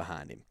 foot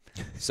behind him.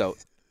 So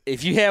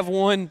if you have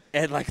one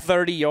at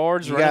 30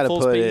 yards you running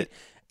full put speed, it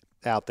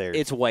out there.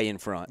 It's way in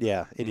front.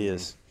 Yeah, it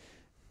is.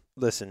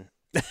 Listen,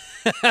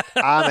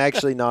 I'm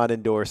actually not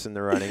endorsing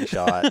the running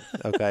shot.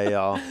 Okay,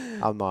 y'all.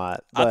 I'm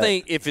not. But I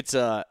think if it's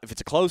a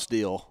close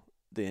deal,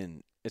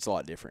 then it's a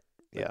lot different.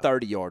 Yeah.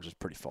 30 yards is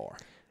pretty far.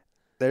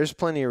 There's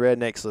plenty of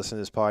rednecks listening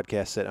to this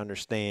podcast that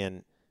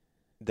understand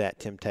that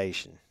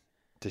temptation.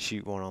 to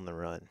shoot one on the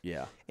run.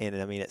 Yeah.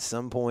 And I mean, at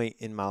some point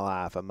in my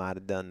life, I might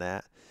have done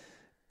that.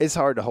 It's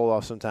hard to hold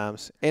off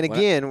sometimes. And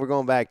again, we're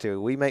going back to it.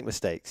 We make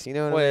mistakes. You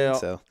know what I mean?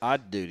 So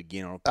I'd do it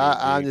again on a pig.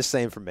 I'm just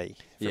saying for me.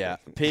 Yeah,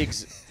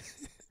 pigs.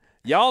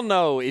 Y'all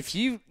know, if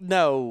you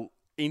know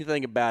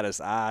anything about us,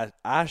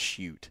 I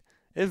shoot.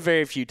 There's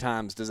very few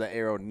times does that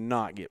arrow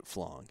not get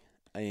flung,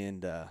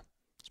 and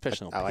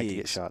especially on pigs. I like to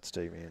get shots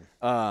too,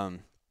 man.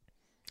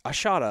 I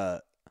shot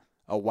a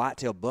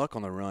whitetail buck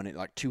on the run at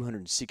like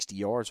 260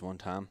 yards one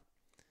time,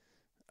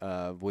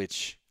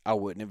 which I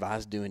wouldn't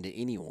advise doing to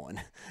anyone.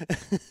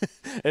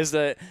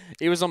 It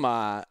was on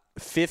my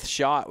 5th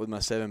shot with my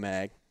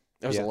 7-mag.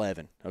 That was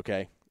 11,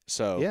 okay?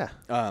 So,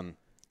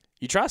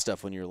 you try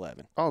stuff when you're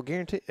 11. Oh,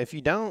 guarantee. If you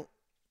don't,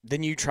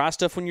 then you try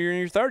stuff when you're in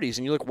your 30s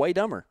and you look way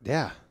dumber.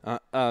 Yeah. And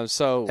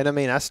I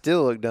mean, I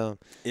still look dumb.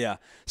 Yeah.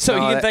 So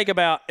you can think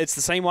about, it's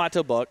the same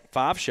whitetail buck,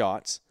 5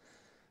 shots.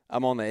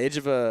 I'm on the edge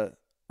of a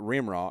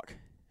rim rock,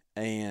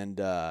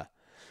 and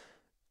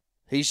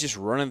he's just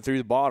running through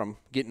the bottom,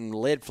 getting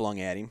lead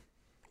flung at him.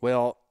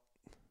 Well,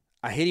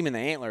 I hit him in the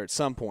antler at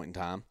some point in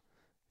time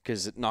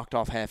because it knocked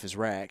off half his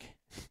rack.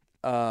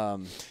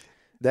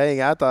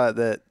 Dang, I thought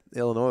that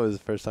Illinois was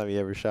the first time you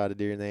ever shot a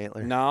deer in the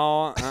antler.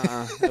 No,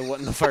 it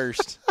wasn't the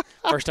first.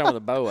 First time with a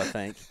bow, I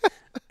think.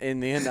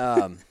 And then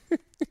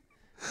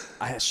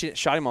I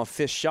shot him on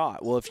 5th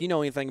shot. Well, if you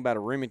know anything about a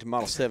Remington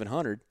Model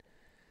 700,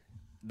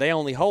 they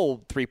only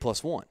hold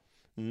 3+1.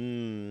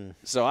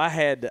 So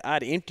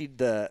I'd emptied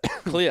the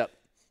clip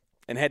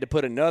and had to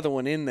put another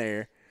one in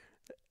there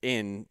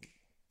and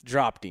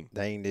dropped him.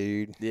 Dang,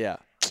 dude. Yeah.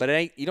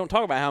 But you don't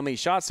talk about how many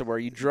shots there were.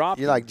 You dropped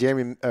You're like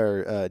Jerry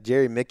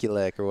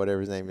Mikulek or whatever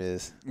his name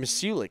is.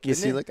 Misulik,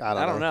 isn't it? Misulik?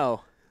 I don't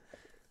know.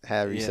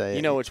 However you say it.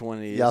 You know which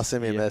one it is. Y'all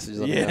send me a message.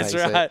 Let me know that's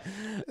how you right.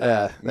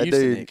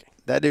 say it.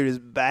 That dude is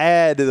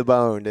bad to the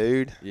bone,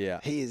 dude. Yeah.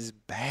 He is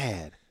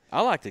bad.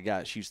 I like the guy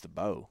that shoots the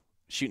bow.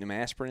 Shooting him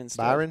aspirin and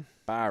stuff.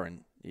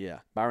 Byron. Yeah.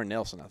 Byron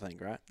Nelson, I think,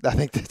 right? I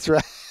think that's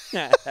right.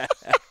 He's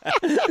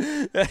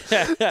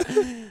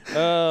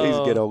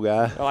a good old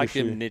guy. I like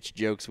them niche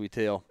jokes we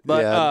tell.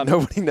 But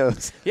nobody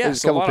knows. Yeah,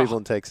 There's a couple people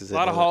in Texas. A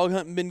lot of hog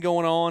hunting been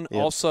going on.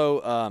 Yep.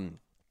 Also,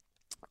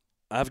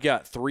 I've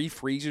got 3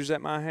 freezers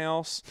at my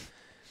house.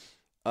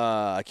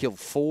 I killed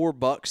 4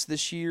 bucks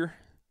this year,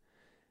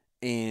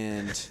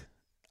 and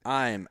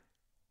I am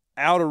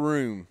out of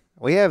room.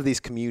 We have these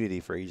community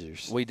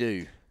freezers. We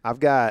do.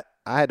 I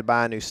had to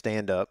buy a new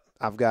stand-up.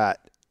 I've got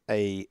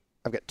 2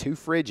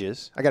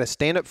 fridges. I got a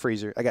stand-up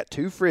freezer. I got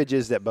 2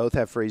 fridges that both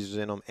have freezers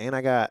in them, and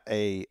I got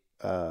a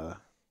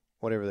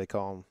whatever they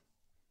call them.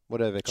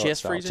 Whatever they call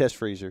chest it. freezer? Chest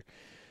freezer.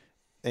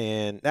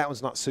 And that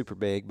one's not super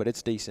big, but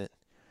it's decent.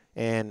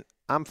 And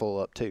I'm full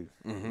up too.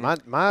 Mm-hmm.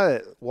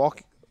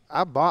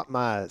 I bought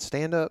my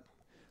stand-up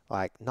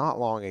like not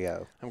long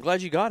ago. I'm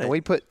glad you got it. And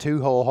we put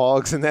 2 whole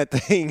hogs in that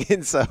thing,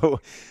 and so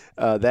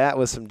that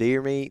was some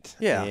deer meat.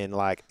 Yeah. And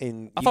I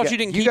thought you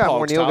didn't keep got more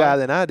hogs, Neil Tyler. guy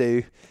than I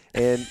do,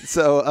 and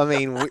so I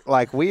mean,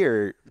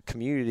 we're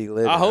community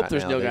living. I hope right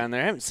there's now, Neil dude. guy in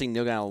there. I haven't seen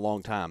Neil guy in a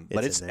long time, but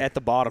It's it's in there. at the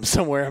bottom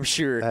somewhere, I'm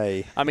sure.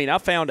 Hey. I mean, I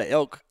found an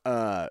elk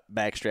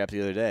backstrap the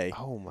other day.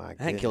 Oh my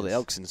goodness. I hadn't killed an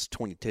elk since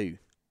 22,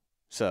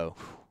 so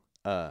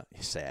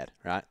it's sad,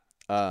 right?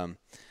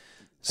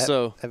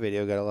 So that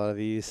video got a lot of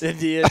views. it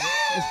did.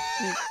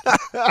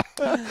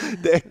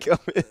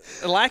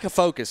 A lack of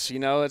focus,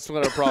 that's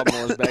what our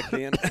problem was back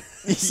then.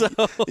 So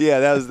Yeah,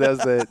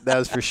 that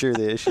was for sure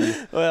the issue.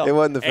 Well, it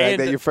wasn't the fact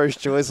and- that your first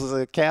choice was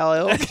a cow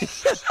elk.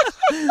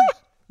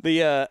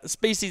 the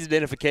species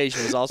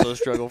identification was also a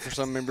struggle for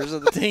some members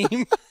of the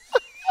team.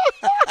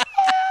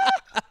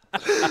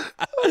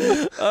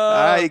 All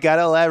right, you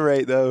gotta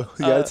elaborate though.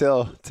 You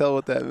gotta tell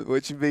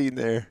what you mean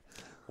there.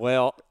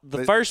 Well,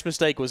 the first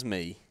mistake was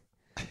me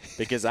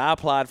because I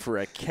applied for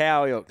a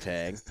cow elk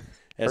tag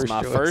as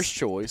my first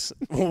choice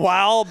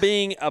while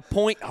being a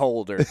point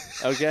holder.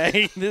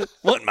 Okay, this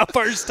wasn't my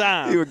first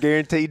time. You were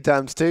guaranteed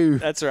 ×2.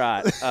 That's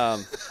right.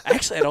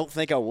 Actually, I don't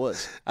think I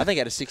was. I think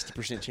I had a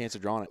 60% chance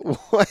of drawing it.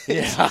 What?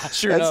 Yeah,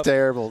 sure That's enough.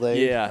 terrible, dude.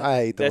 Yeah, I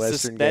hate the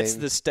Western game. That's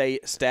the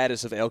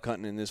status of elk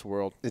hunting in this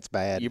world. It's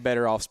bad. You're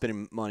better off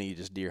spending money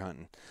just deer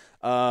hunting.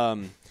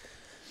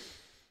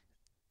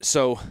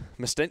 So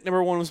mistake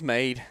number 1 was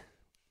made.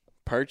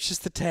 Purchase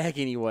the tag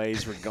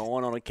anyways. We're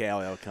going on a cow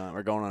elk hunt.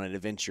 We're going on an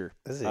adventure.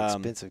 This is an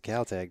expensive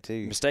cow tag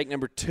too. Mistake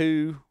number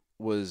 2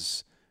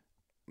 was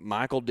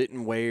Michael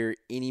didn't wear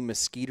any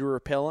mosquito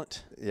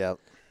repellent. Yep.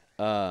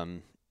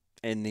 And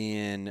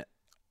then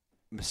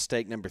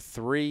mistake number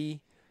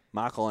 3,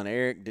 Michael and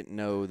Eric didn't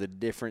know the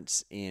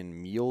difference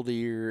in mule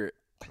deer,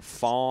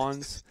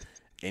 fawns,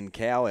 and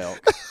cow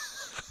elk.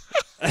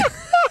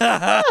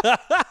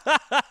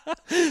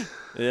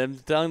 I'm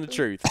telling the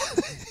truth.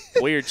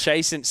 We were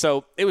chasing.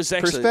 So it was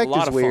actually a lot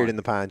Perspective's of weird fun. in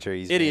the pine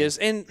trees. It man. is.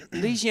 And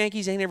these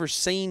Yankees ain't ever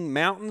seen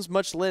mountains,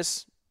 much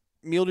less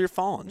mule deer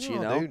fawns,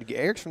 Dude,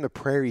 Eric's from the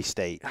prairie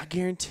state. I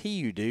guarantee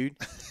you, dude.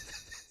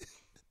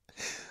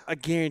 I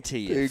guarantee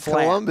you. Dude,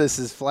 Flat. Columbus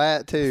is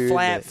flat too. isn't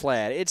it?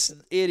 Flat. It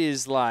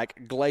is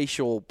like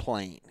glacial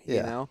plain, you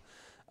Yeah.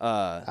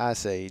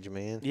 Ice Age,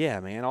 man. Yeah,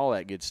 man, all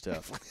that good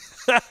stuff.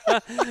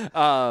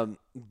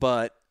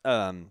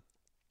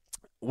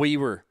 We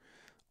were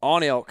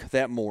on elk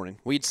that morning.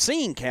 We'd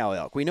seen cow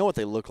elk. We know what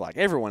they look like.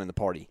 Everyone in the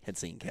party had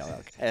seen cow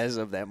elk as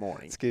of that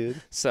morning. It's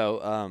good.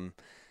 So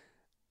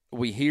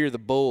we hear the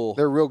bull.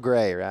 They're real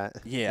gray, right?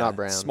 Yeah, not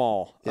brown.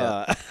 Small.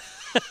 Yeah.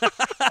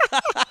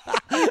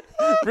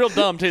 Real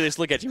dumb too. They just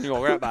look at you and you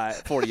go right by it,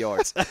 40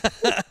 yards.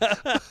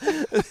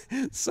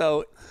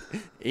 So,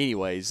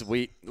 anyways,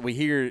 we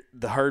hear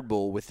the herd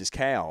bull with his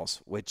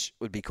cows, which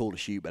would be cool to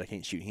shoot, but I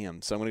can't shoot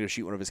him. So I'm gonna go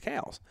shoot one of his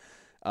cows.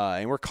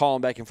 And we're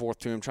calling back and forth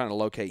to him, trying to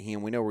locate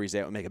him. We know where he's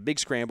at. We make a big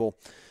scramble.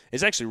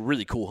 It's actually a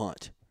really cool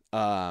hunt.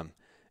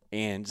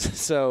 And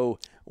so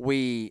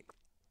we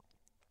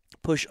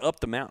push up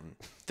the mountain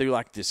through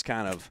like this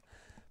kind of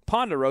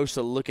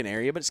Ponderosa-looking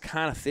area, but it's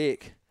kind of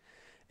thick.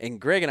 And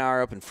Greg and I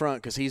are up in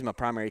front because he's my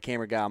primary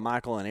camera guy.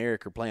 Michael and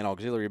Eric are playing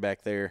auxiliary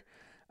back there.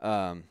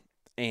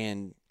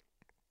 And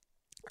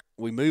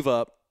we move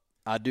up.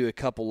 I do a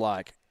couple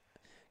like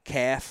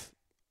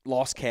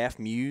lost calf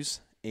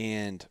mews.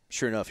 And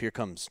sure enough, here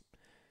comes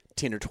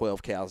 10 or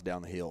 12 cows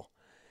down the hill.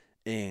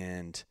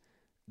 And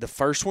the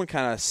first one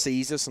kind of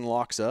sees us and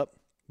locks up.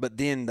 But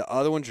then the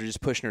other ones are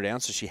just pushing her down,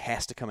 so she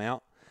has to come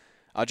out.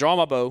 I draw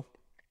my bow.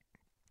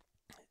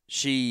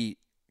 She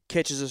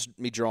catches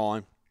me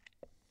drawing,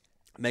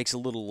 makes a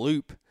little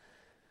loop,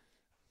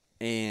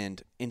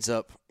 and ends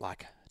up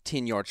like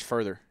 10 yards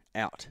further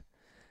out.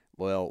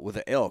 Well, with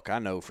the elk, I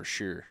know for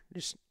sure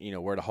just,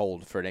 where to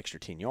hold for an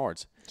extra 10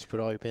 yards. Just put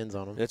all your pins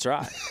on them. That's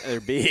right.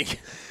 They're big.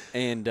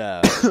 And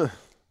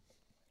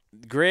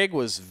Greg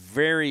was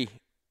very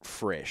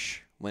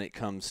fresh when it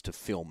comes to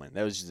filming.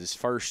 That was his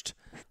first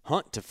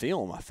hunt to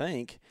film, I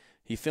think.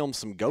 He filmed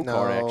some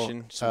go-kart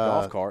action, some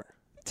golf cart.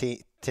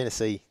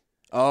 Tennessee.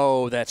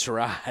 Oh, that's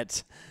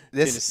right.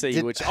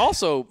 Tennessee, which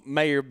also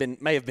may have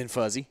been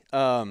fuzzy.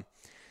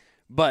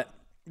 But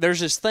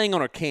there's this thing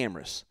on our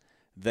cameras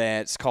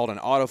that's called an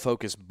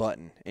autofocus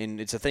button,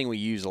 and it's a thing we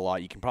use a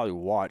lot. You can probably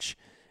watch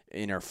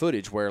in our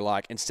footage where,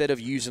 like, instead of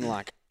using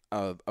like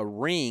a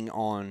ring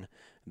on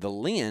the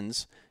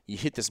lens, you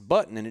hit this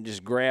button and it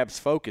just grabs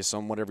focus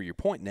on whatever you're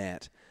pointing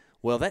at.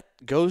 Well, that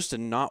goes to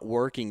not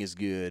working as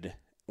good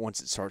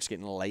once it starts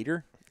getting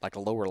later, like a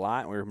lower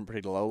light. We're in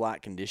pretty low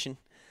light condition.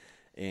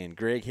 And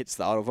Greg hits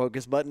the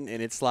autofocus button,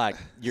 and it's like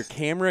your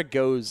camera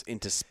goes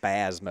into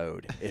spaz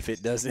mode if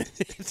it doesn't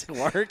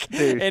work.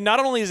 Dude. And not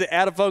only is it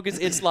out of focus,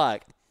 it's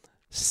like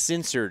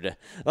censored.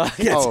 Like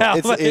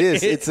it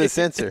is. It's a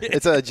sensor.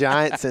 It's a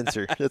giant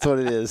sensor. That's what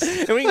it is.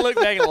 And we can look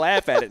back and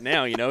laugh at it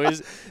now,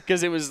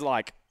 because it was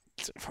like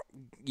a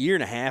year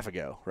and a half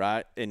ago,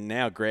 right? And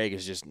now Greg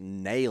is just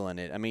nailing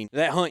it. I mean,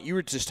 that hunt you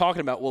were just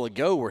talking about a while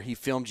ago where he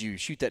filmed you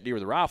shoot that deer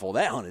with a rifle,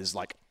 that hunt is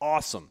like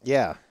awesome.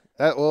 Yeah.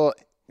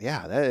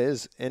 Yeah, that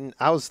is. And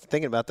I was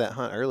thinking about that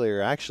hunt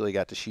earlier. I actually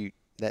got to shoot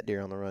that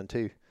deer on the run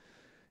too,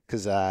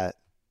 because I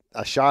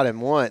shot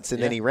him once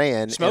and then he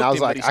ran. Smoked and I was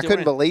him, like, I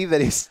couldn't believe that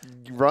he's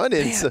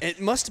running. Man,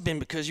 it must have been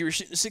because you were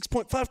shooting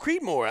 6.5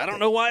 Creedmoor. I don't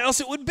know why else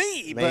it would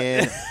be.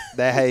 Man,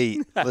 hey,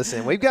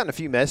 listen, we've gotten a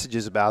few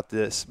messages about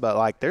this, but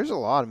like there's a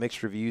lot of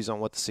mixed reviews on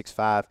what the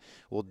 6.5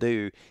 will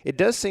do. It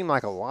does seem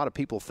like a lot of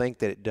people think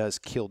that it does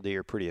kill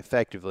deer pretty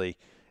effectively.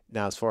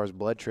 Now, as far as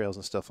blood trails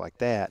and stuff like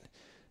that,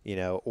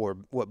 or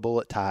what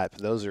bullet type,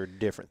 those are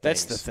different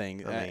things. That's the thing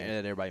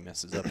that everybody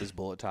messes up is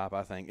bullet type,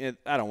 I think.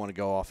 I don't want to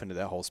go off into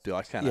that whole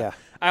spiel.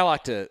 I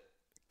like to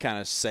kind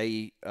of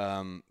say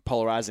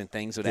polarizing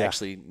things that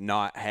actually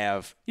not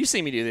have – you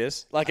see me do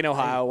this, like in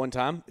Ohio one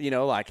time,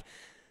 like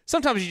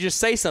sometimes you just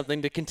say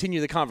something to continue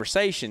the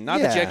conversation,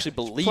 not that you actually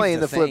believe playing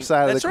the flip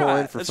side of the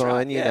coin for fun,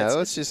 right.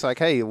 It's just like,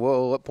 hey,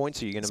 well, what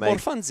points are you going to make?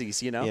 It's more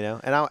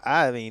funsies, And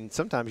I mean,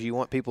 sometimes you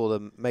want people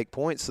to make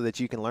points so that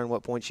you can learn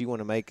what points you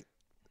want to make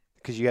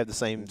because you have the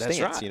same stance.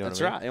 Right.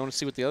 That's right. I want to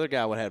see what the other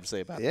guy would have to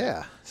say about that.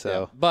 Yeah.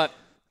 So, but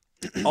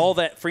all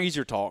that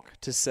freezer talk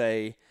to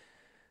say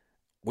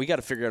we got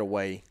to figure out a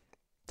way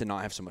to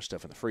not have so much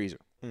stuff in the freezer.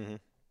 Mm-hmm.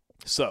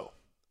 So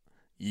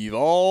you've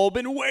all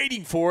been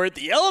waiting for it.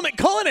 The Element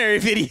Culinary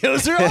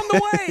videos are on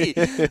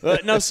the way.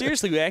 No,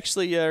 seriously, we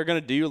actually are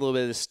going to do a little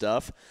bit of this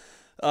stuff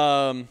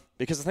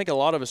because I think a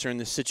lot of us are in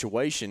this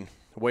situation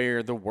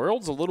where the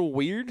world's a little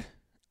weird.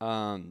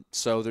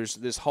 So there's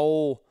this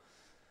whole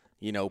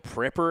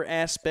prepper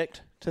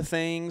aspect to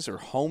things or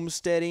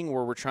homesteading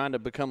where we're trying to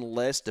become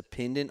less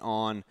dependent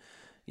on,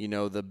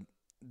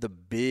 the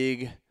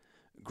big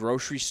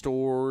grocery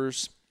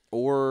stores,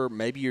 or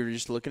maybe you're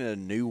just looking at a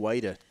new way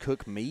to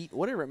cook meat,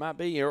 whatever it might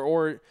be.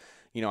 Or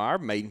our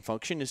main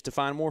function is to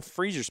find more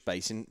freezer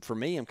space. And for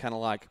me, I'm kind of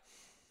like,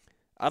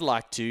 I'd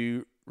like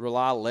to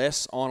rely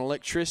less on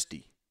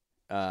electricity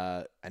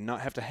and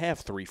not have to have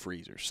 3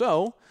 freezers.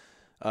 So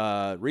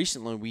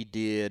recently we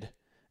did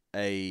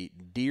a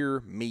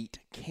deer meat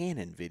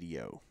cannon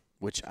video,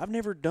 which I've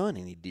never done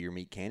any deer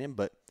meat cannon,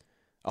 but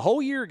a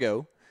whole year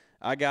ago,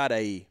 I got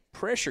a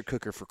pressure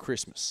cooker for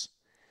Christmas,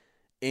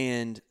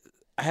 and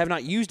I have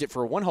not used it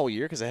for 1 whole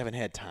year because I haven't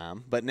had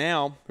time, but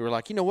now we were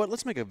like,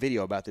 let's make a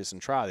video about this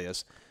and try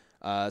this.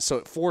 So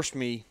it forced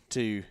me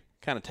to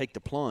kind of take the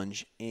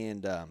plunge,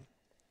 and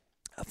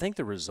I think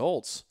the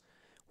results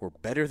were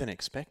better than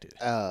expected.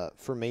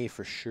 For me,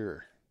 for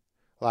sure.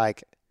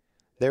 Like,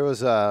 there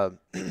was a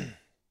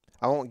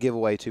I won't give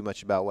away too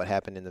much about what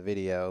happened in the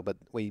video, but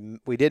we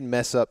did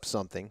mess up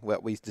something.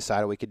 What we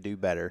decided we could do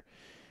better,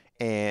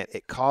 and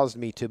it caused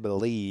me to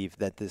believe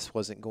that this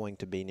wasn't going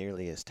to be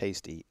nearly as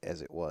tasty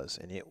as it was,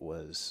 and it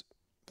was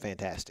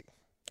fantastic.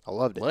 I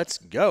loved it. Let's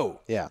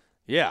go. Yeah.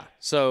 Yeah.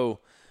 So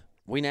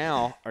we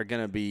now are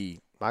going to be.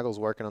 Michael's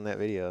working on that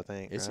video, I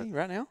think. Is right? he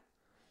right now?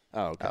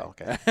 Oh, okay. Oh,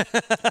 okay.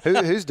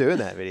 Who's doing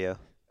that video?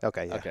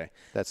 Okay, yeah. Okay.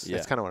 That's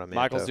kind of what I meant.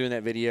 Michael's doing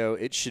that video.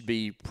 It should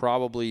be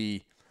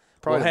probably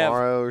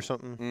tomorrow or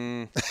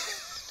something.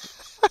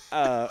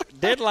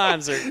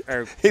 Deadlines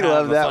are He kind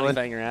loved of a that funny one.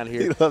 thing around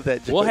here. He loved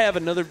that joke. We'll have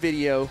another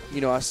video.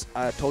 You know,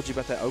 I told you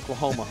about that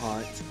Oklahoma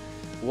hunt.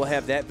 We'll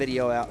have that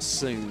video out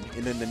soon,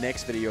 and then the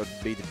next video will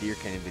be the deer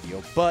cannon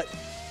video. But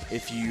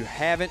if you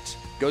haven't,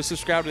 go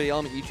subscribe to the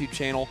Element YouTube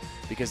channel,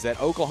 because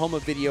that Oklahoma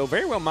video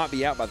very well might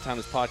be out by the time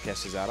this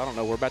podcast is out. I don't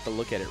know. We're about to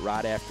look at it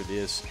right after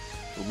this.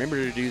 Remember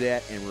to do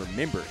that, and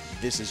remember,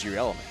 this is your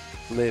element.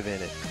 Live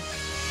in it.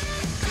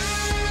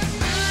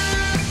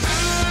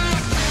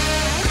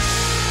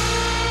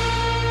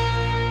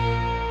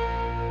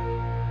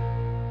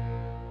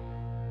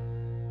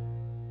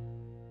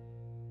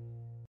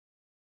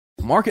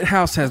 Market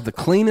House has the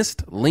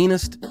cleanest,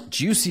 leanest,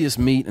 juiciest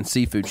meat and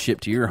seafood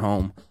shipped to your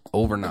home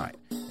overnight.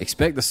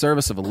 Expect the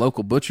service of a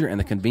local butcher and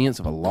the convenience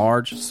of a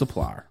large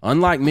supplier.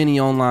 Unlike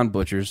many online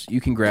butchers, you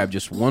can grab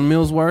just one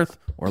meal's worth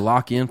or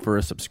lock in for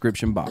a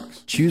subscription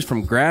box. Choose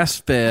from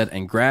grass-fed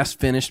and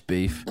grass-finished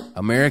beef,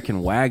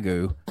 American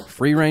Wagyu,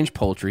 free-range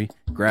poultry,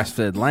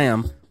 grass-fed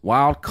lamb,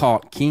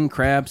 wild-caught king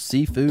crab,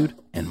 seafood,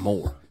 and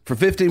more. For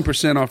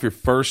 15% off your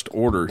first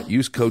order,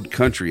 use code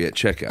COUNTRY at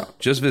checkout.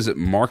 Just visit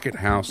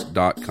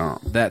markethouse.com.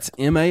 That's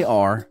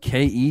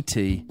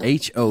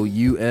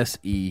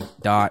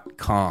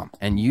MarketHouse.com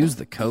and use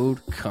the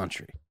code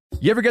COUNTRY.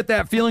 You ever get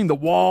that feeling the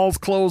walls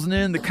closing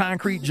in, the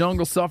concrete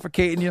jungle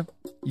suffocating you?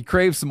 You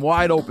crave some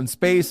wide open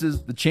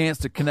spaces, the chance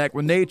to connect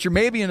with nature,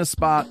 maybe in a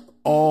spot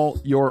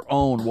all your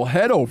own. Well,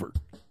 head over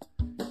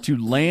to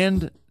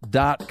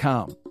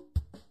land.com.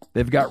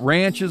 They've got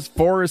ranches,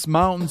 forests,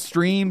 mountains,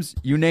 streams,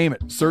 you name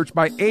it. Search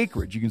by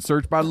acreage. You can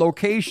search by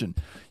location.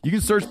 You can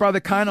search by the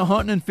kind of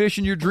hunting and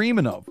fishing you're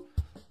dreaming of.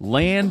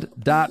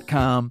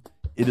 Land.com.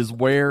 It is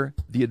where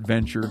the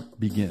adventure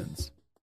begins.